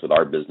difference with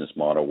our business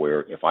model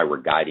where if I were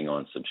guiding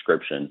on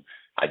subscription,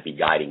 I'd be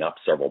guiding up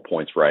several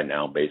points right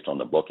now based on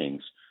the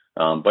bookings.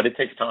 But it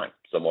takes time,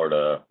 similar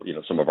to,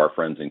 some of our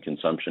friends in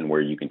consumption where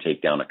you can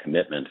take down a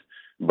commitment,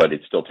 but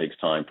it still takes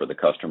time for the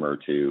customer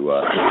to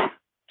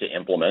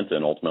implement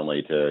and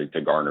ultimately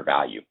to garner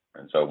value.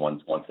 And so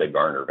once they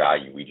garner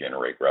value, we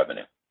generate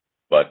revenue.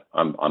 But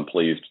I'm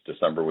pleased.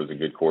 December was a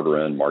good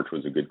quarter end. March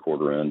was a good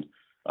quarter end.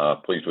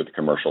 Pleased with the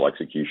commercial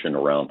execution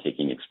around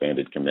taking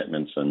expanded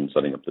commitments and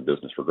setting up the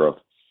business for growth.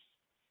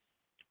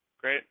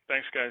 Great.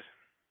 Thanks, guys.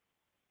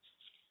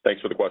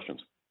 Thanks for the questions.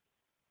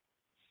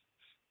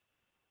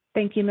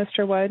 Thank you,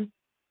 Mr. Wood.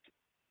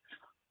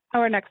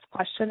 Our next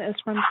question is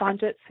from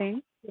Sanjit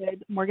Singh with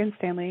Morgan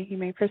Stanley. You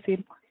may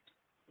proceed.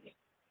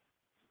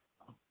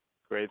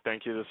 Great.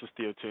 Thank you. This is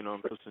Theo Tuno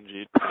for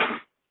Sanjit.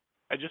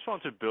 I just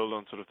want to build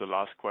on sort of the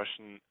last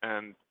question,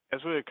 and as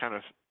we're kind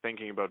of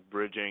thinking about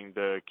bridging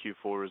the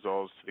Q4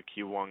 results to the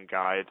Q1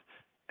 guide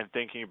and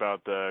thinking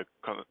about the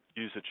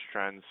usage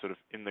trends sort of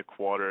in the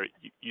quarter,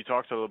 you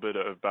talked a little bit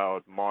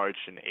about March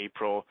and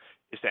April.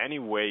 Is there any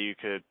way you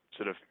could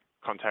sort of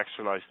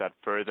contextualize that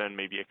further and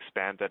maybe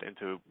expand that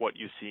into what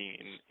you see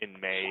in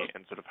May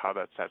and sort of how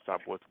that sets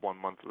up with 1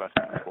 month left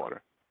in the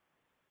quarter?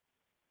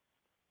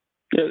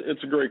 Yeah,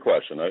 it's a great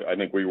question. I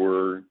think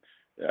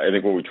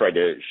what we tried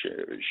to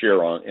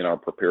share in our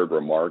prepared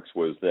remarks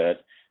was that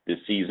the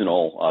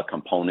seasonal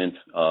component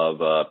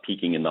of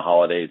peaking in the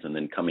holidays and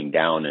then coming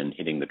down and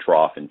hitting the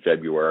trough in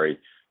February,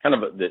 kind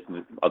of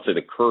I'd say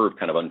the curve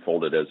kind of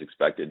unfolded as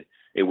expected.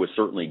 It was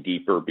certainly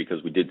deeper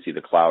because we did see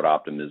the cloud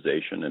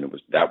optimization, and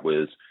that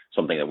was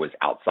something that was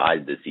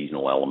outside the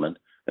seasonal element.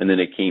 And then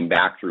it came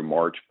back through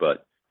March,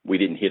 but we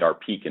didn't hit our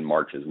peak in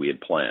March as we had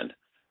planned.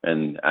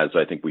 And as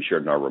I think we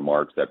shared in our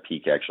remarks, that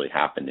peak actually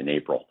happened in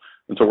April.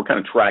 And so we're kind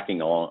of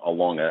tracking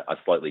along a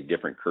slightly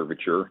different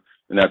curvature,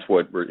 and that's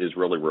what is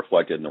really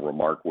reflected in the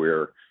remark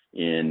where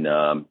in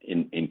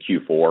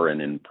Q4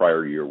 and in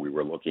prior year we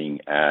were looking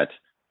at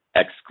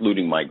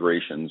excluding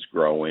migrations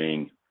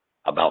growing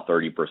about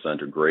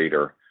 30% or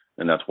greater,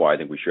 and that's why I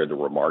think we shared the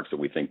remarks that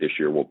we think this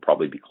year will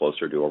probably be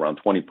closer to around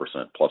 20%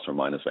 plus or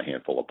minus a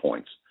handful of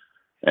points.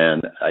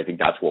 And I think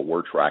that's what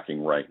we're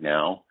tracking right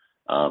now.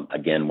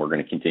 Again, we're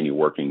going to continue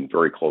working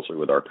very closely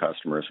with our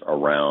customers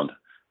around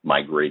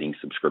migrating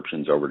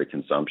subscriptions over to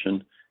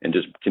consumption and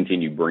just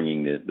continue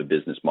bringing the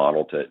business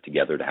model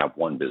together to have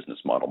one business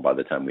model by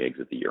the time we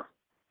exit the year.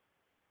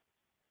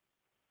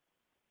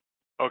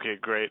 Okay,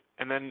 great.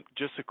 And then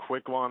just a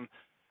quick one.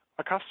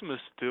 Are customers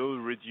still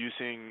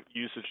reducing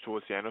usage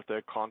towards the end of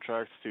their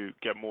contracts to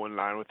get more in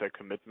line with their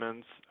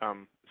commitments?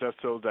 Is that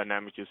still a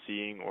dynamic you're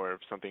seeing or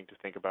something to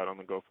think about on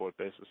a go-forward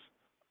basis?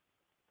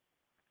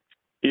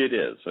 It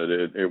is.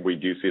 We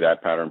do see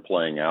that pattern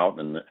playing out,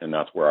 and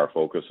that's where our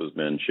focus has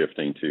been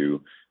shifting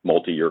to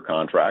multi-year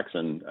contracts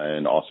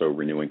and also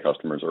renewing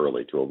customers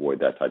early to avoid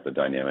that type of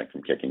dynamic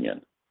from kicking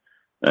in.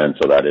 And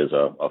so that is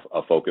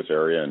a focus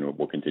area, and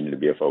will continue to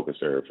be a focus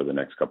area for the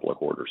next couple of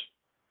quarters.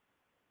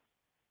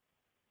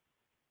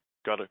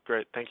 Got it.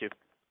 Great. Thank you.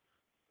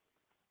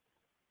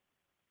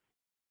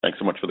 Thanks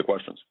so much for the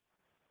questions.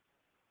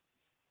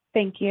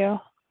 Thank you.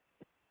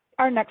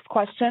 Our next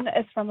question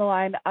is from the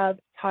line of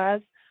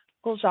Taz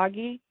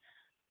Koujalgi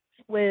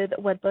with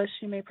Wedbush.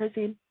 You may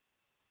proceed.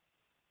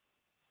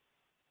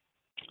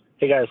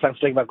 Hey guys, thanks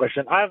for taking my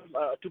question. I have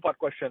a two-part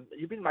question.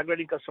 You've been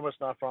migrating customers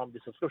now from the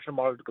subscription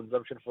model to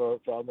consumption for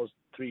almost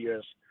 3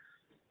 years.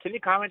 Can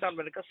you comment on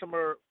when a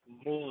customer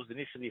moves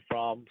initially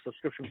from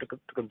subscription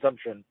to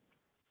consumption,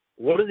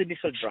 what is the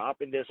initial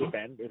drop in their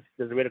spend, if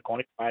there's a way to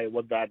quantify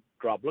what that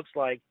drop looks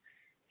like?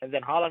 And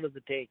then how long does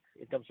it take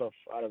in terms of,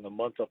 I don't know,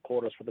 months or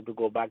quarters for them to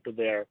go back to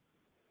their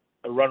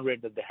run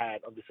rate that they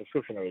had on the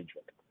subscription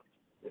arrangement?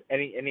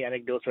 Any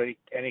anecdotes or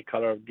any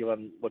color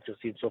given what you've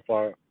seen so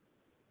far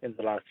in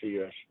the last 3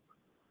 years?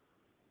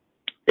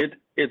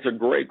 It's a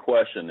great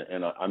question,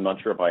 and I'm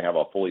not sure if I have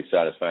a fully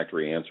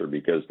satisfactory answer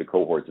because the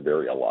cohorts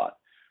vary a lot.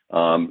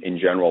 In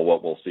general,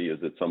 what we'll see is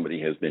that somebody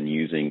has been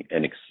using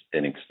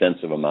an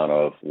extensive amount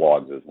of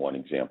logs as one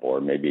example,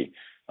 or maybe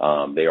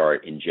they are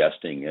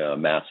ingesting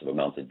massive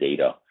amounts of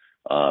data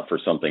for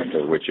something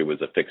for which it was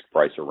a fixed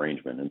price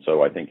arrangement. And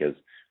so I think as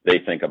they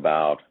think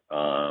about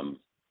how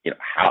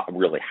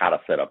to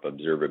set up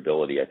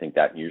observability, I think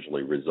that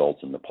usually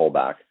results in the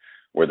pullback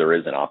where there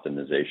is an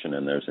optimization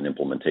and there's an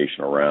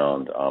implementation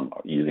around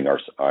using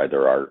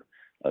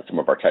some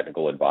of our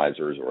technical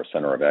advisors or a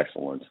center of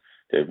excellence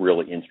to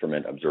really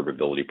instrument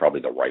observability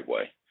probably the right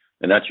way.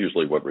 And that's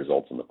usually what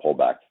results in the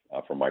pullback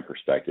from my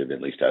perspective,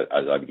 at least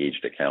as I've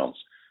gauged accounts.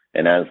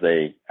 And as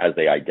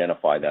they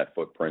identify that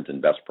footprint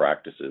and best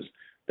practices,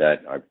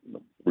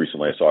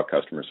 recently I saw a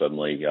customer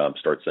suddenly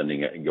start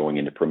going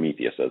into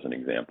Prometheus as an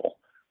example,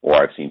 or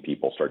I've seen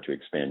people start to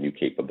expand new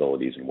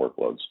capabilities and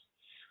workloads.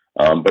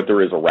 But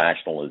there is a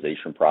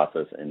rationalization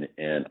process,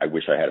 and I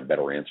wish I had a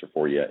better answer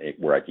for you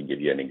where I could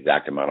give you an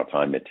exact amount of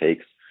time it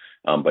takes.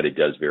 But it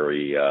does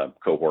vary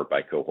cohort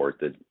by cohort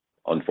that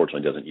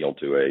unfortunately doesn't yield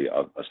to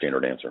a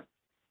standard answer.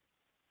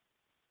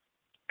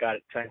 Got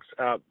it. Thanks.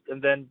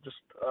 And then just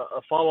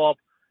a follow-up.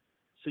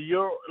 So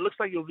it looks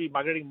like you'll be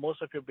migrating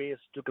most of your base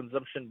to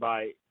consumption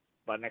by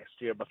next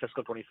year, by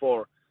fiscal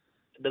 24.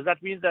 Does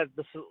that mean that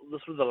this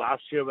was the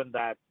last year when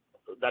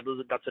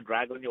that's a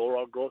drag on your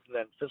overall growth, and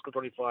then fiscal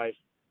 25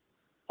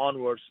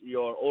 onwards,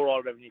 your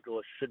overall revenue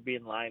growth should be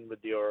in line with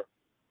your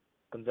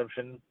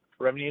consumption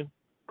revenue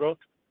growth?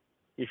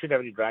 You shouldn't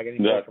have any drag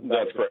anymore from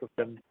that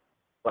subscription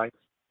lines?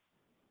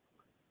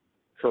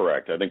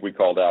 Correct. I think we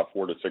called out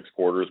 4 to 6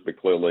 quarters, but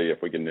clearly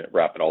if we can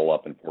wrap it all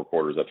up in 4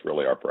 quarters, that's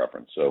really our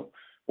preference. So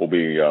we'll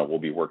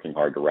be working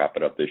hard to wrap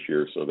it up this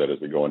year so that as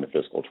we go into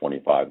fiscal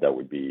 25, that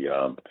would be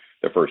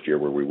the first year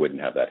where we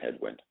wouldn't have that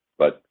headwind.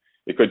 But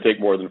it could take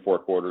more than 4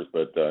 quarters,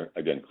 but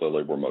again,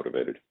 clearly we're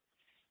motivated.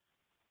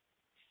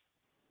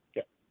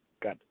 Yeah,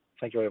 got it.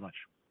 Thank you very much.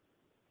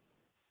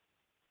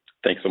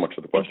 Thanks so much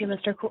for the question.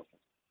 Thank you, Mr.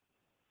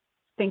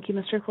 Thank you,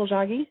 Mr.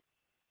 Kuljagi.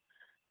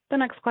 The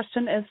next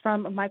question is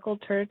from Michael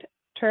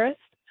Turits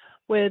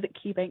with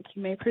KeyBanc.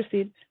 You may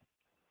proceed.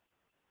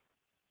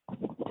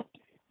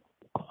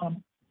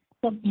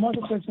 So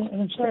Michael Turits,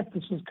 and I'm sorry if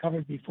this was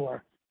covered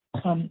before,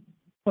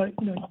 but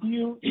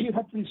you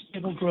had pretty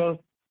stable growth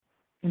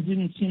and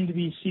didn't seem to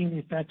be seeing the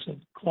effects of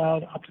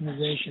cloud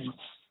optimization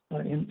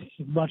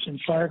much in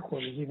prior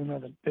quarters, even though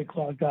the big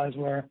cloud guys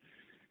were.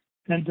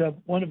 And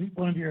one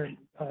of your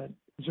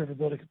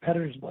observability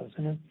competitors was.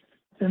 And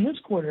in this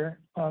quarter,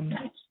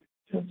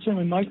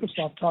 certainly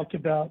Microsoft talked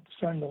about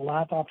starting to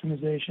lap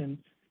optimization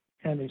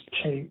and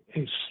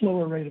a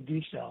slower rate of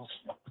decel.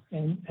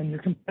 And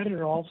your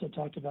competitor also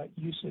talked about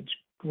usage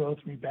growth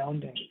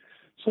rebounding.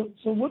 So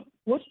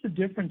what's the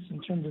difference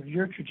in terms of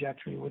your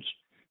trajectory, which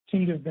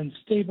seemed to have been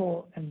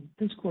stable and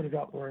this quarter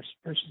got worse,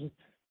 versus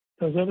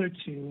those other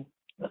two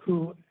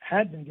who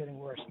had been getting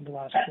worse in the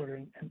last quarter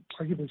and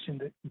arguably seemed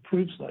to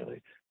improve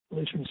slightly, at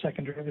least from a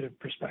second derivative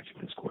perspective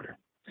this quarter?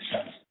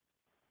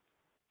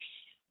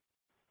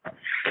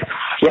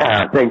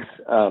 Yeah, thanks,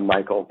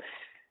 Michael.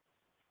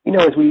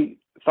 As we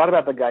thought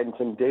about the guidance,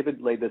 and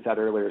David laid this out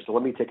earlier, so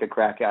let me take a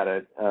crack at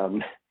it.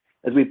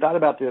 As we thought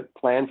about the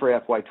plan for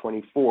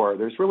FY24,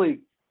 there's really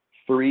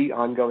three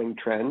ongoing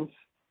trends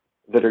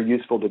that are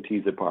useful to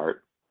tease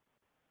apart.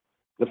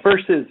 The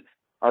first is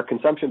our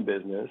consumption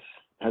business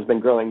has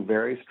been growing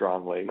very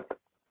strongly,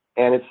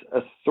 and it's a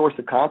source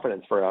of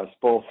confidence for us,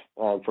 both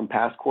from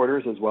past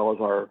quarters as well as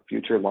our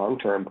future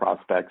long-term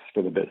prospects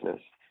for the business.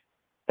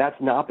 That's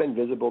not been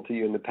visible to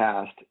you in the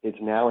past. It's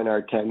now in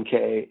our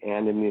 10K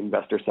and in the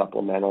investor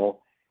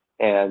supplemental,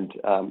 and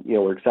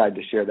we're excited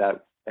to share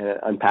that and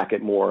unpack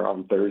it more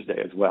on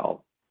Thursday as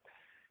well.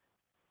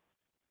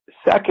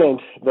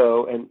 Second,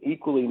 though, and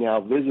equally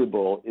now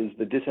visible, is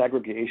the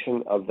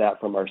disaggregation of that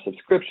from our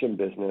subscription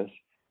business,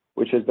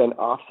 which has been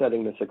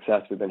offsetting the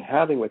success we've been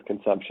having with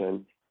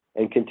consumption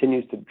and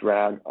continues to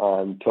drag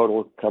on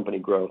total company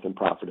growth and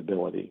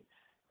profitability.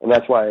 And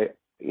that's why,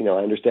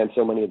 I understand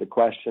so many of the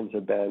questions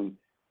have been,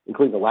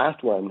 including the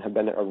last one, have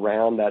been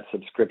around that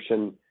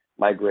subscription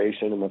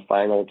migration and the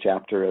final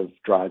chapter of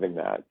driving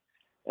that,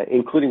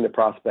 including the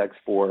prospects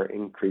for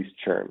increased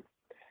churn.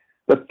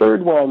 The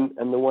third one,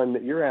 and the one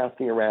that you're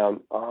asking around,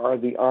 are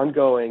the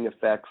ongoing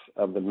effects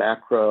of the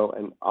macro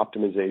and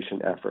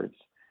optimization efforts.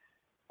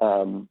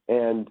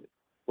 And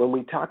when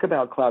we talk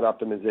about cloud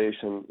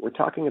optimization, we're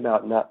talking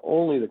about not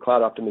only the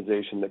cloud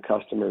optimization that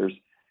customers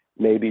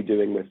may be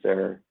doing with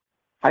their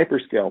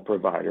hyperscale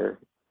provider,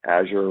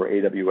 Azure or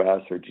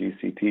AWS or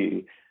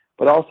GCP,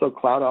 but also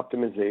cloud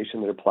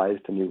optimization that applies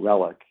to New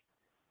Relic.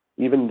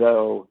 Even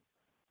though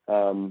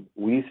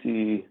we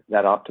see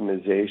that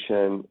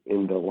optimization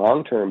in the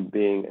long term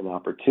being an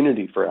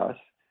opportunity for us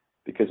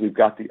because we've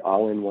got the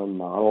all-in-one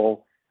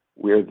model.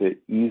 We're the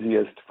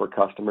easiest for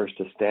customers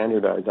to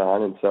standardize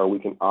on, and so we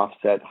can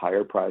offset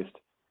higher-priced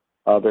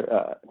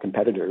other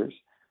competitors.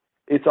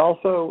 It's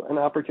also an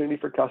opportunity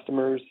for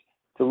customers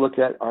to look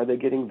at, are they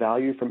getting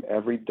value from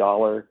every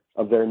dollar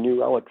of their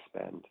New Relic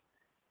spend?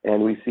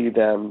 And we see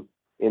them,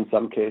 in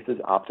some cases,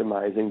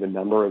 optimizing the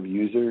number of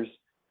users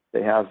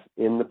they have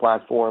in the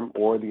platform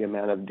or the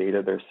amount of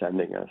data they're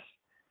sending us.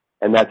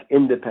 And that's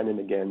independent,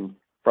 again,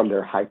 from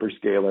their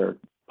hyperscaler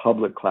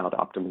public cloud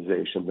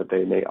optimization that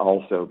they may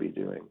also be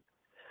doing.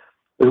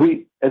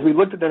 As we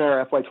looked at in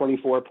our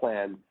FY24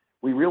 plan,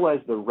 we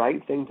realized the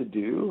right thing to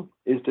do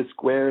is to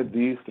square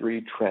these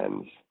three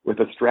trends with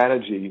a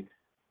strategy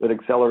that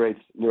accelerates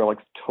New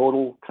Relic's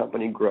total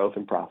company growth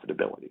and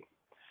profitability.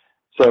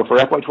 So for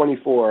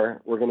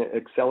FY24, we're going to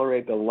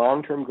accelerate the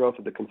long-term growth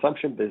of the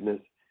consumption business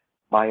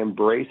by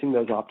embracing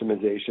those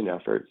optimization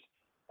efforts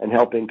and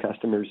helping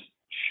customers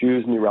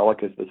choose New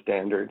Relic as the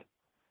standard.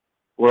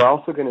 We're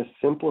also going to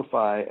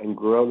simplify and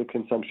grow the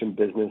consumption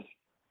business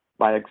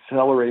by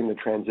accelerating the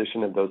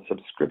transition of those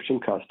subscription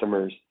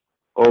customers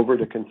over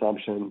to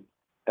consumption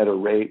at a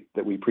rate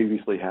that we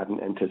previously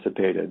hadn't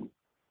anticipated,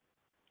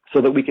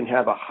 so that we can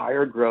have a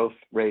higher growth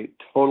rate,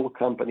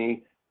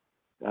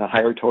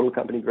 higher total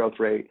company growth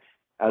rate,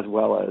 as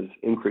well as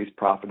increased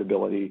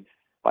profitability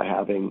by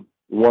having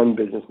one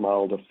business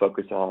model to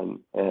focus on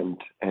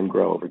and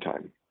grow over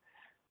time.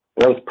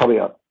 That was probably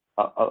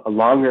a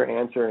longer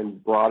answer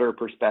and broader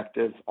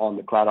perspective on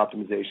the cloud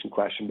optimization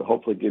question, but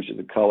hopefully gives you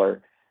the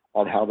color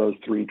on how those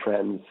three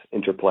trends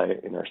interplay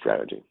in our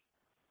strategy.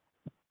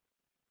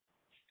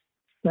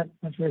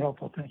 That's very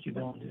helpful. Thank you,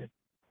 Bill.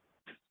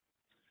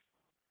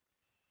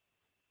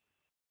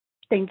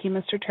 Thank you,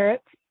 Mr. Turits.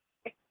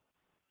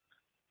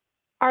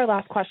 Our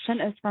last question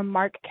is from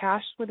Mark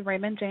Cash with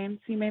Raymond James.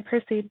 You may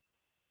proceed.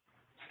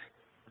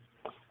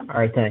 All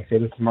right, thanks. Hey,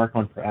 this is Mark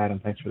on for Adam.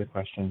 Thanks for the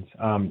questions.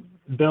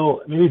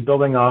 Bill, maybe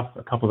building off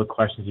a couple of the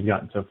questions you've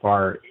gotten so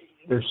far,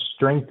 there's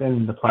strength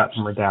in the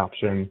platform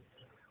adoption,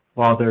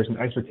 while there's an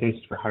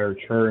expectation for higher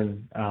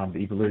churn that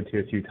you've alluded to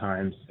a few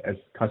times as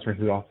customers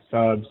move off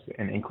subs,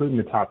 and including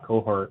the top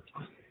cohort.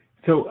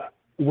 So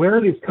where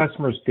are these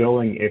customers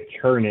going if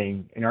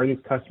churning, and are these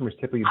customers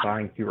typically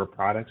buying fewer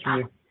products from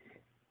you?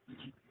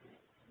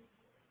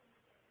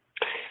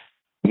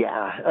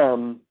 Yeah.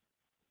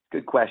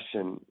 good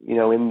question. You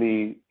know, in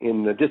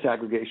the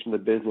disaggregation of the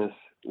business,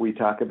 we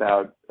talk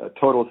about a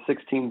total of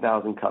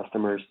 16,000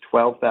 customers,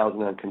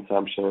 12,000 on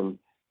consumption,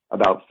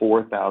 about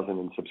 4,000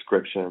 in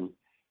subscription.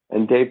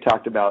 And Dave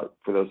talked about,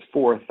 for those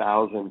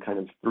 4,000, kind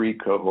of three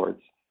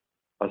cohorts: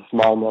 a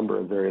small number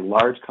of very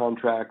large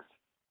contracts,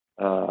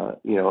 a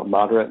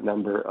moderate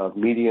number of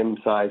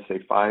medium-sized, say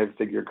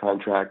 5-figure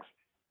contracts,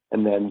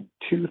 and then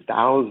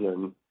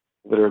 2,000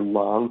 that are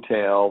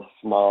long-tail,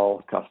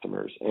 small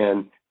customers.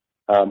 And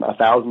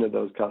 1,000 of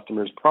those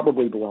customers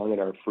probably belong in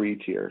our free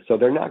tier. So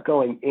they're not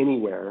going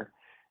anywhere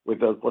with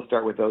those. Let's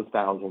start with those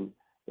 1,000.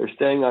 They're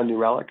staying on New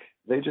Relic.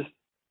 They just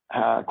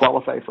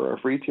qualify for our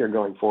free tier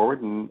going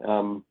forward,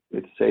 and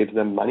it saves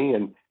them money,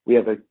 and we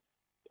have an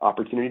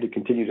opportunity to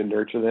continue to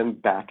nurture them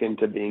back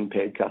into being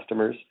paid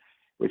customers,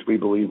 which we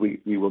believe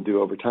we will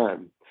do over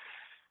time.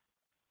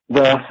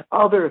 The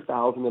other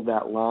 1,000 of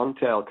that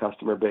long-tail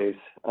customer base,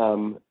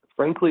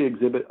 frankly,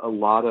 exhibit a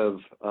lot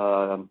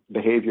of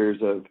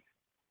behaviors of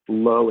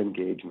low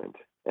engagement.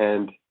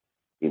 And,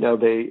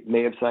 they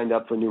may have signed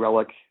up for New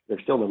Relic.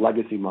 They're still in the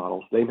legacy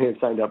models. They may have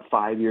signed up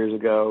 5 years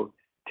ago,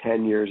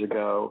 10 years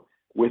ago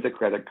with a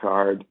credit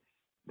card.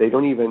 They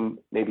don't even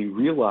maybe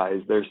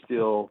realize they're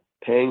still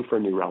paying for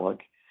New Relic.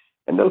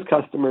 And those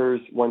customers,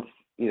 once,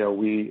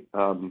 we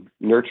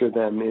nurture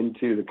them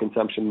into the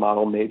consumption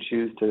model, may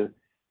choose to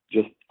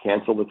just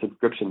cancel the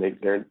subscription.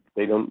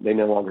 They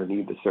no longer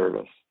need the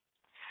service.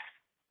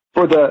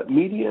 For the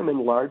medium and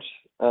large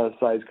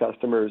size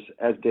customers,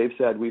 as Dave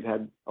said, we've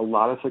had a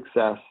lot of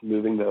success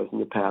moving those in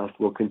the past.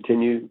 We'll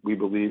continue, we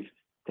believe,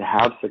 to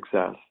have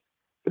success.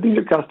 But these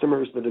are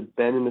customers that have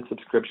been in the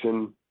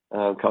subscription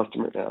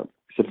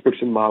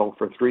model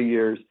for 3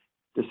 years,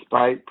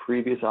 despite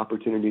previous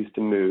opportunities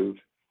to move.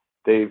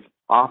 They've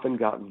often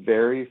got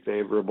very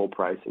favorable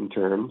pricing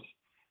terms,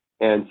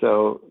 and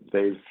so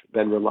they've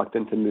been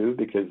reluctant to move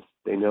because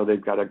they know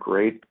they've got a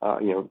great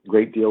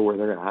deal where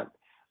they're at.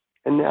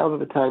 And now that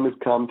the time has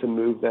come to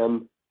move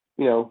them,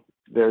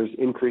 there's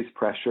increased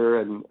pressure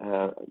and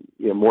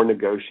more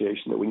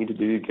negotiation that we need to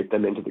do to get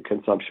them into the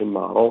consumption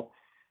model.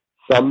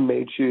 Some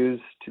may choose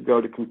to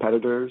go to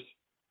competitors.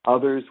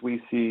 Others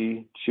we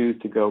see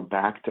choose to go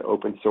back to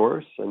open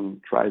source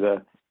and try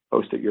the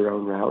host it your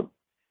own route.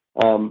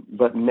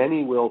 But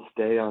many will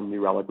stay on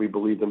New Relic. We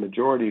believe the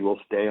majority will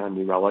stay on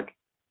New Relic,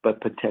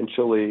 but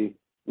potentially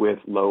with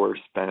lower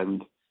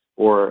spend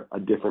or a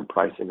different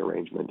pricing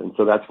arrangement. And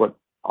so that's what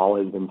all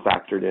has been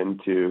factored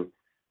into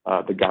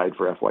the guide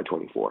for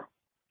FY24.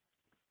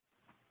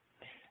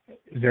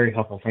 Very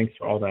helpful. Thanks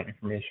for all that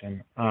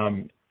information.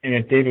 And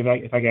if David,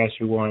 if I could ask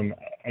you one,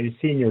 I just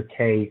see in your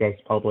K you guys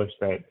published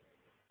that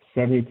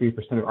 73%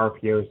 of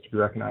RPOs to be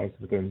recognized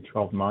within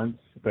 12 months,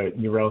 but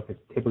New Relic has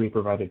typically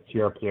provided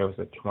CRPOs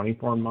a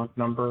 24-month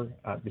number,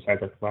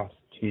 besides the last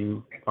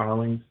two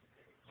filings.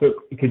 So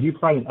could you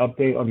provide an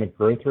update on the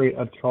growth rate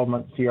of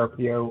 12-month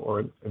CRPO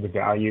or the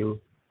value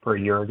for a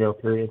year ago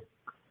period?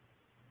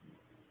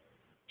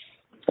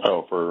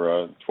 Oh,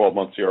 for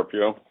 12-month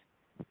CRPO?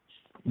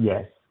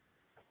 Yes.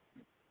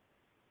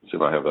 See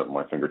if I have that at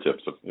my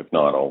fingertips. If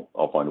not,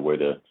 I'll find a way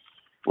to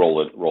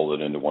roll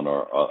it into one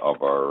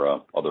of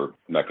our other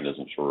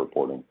mechanisms for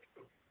reporting.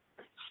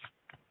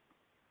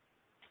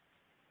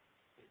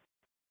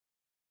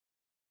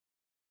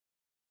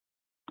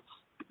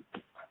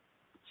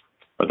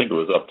 I think it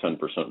was up 10%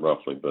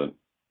 roughly, but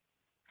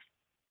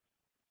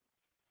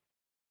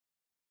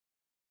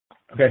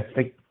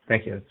okay.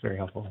 Thank you. That's very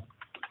helpful.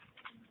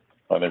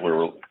 I think we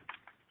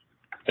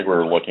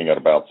were looking at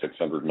about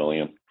 $600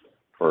 million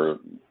for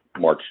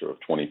March of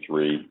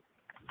 23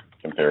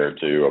 compared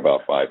to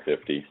about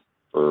 550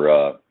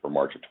 for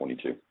March of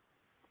 22.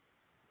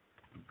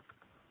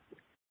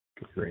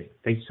 Great.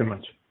 Thank you so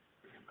much.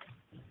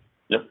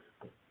 Yep.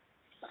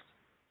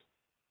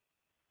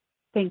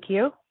 Thank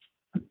you.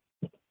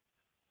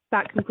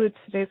 That concludes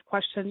today's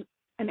question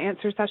and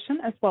answer session,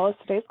 as well as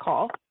today's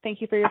call. Thank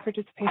you for your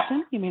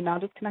participation. You may now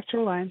disconnect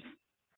your lines.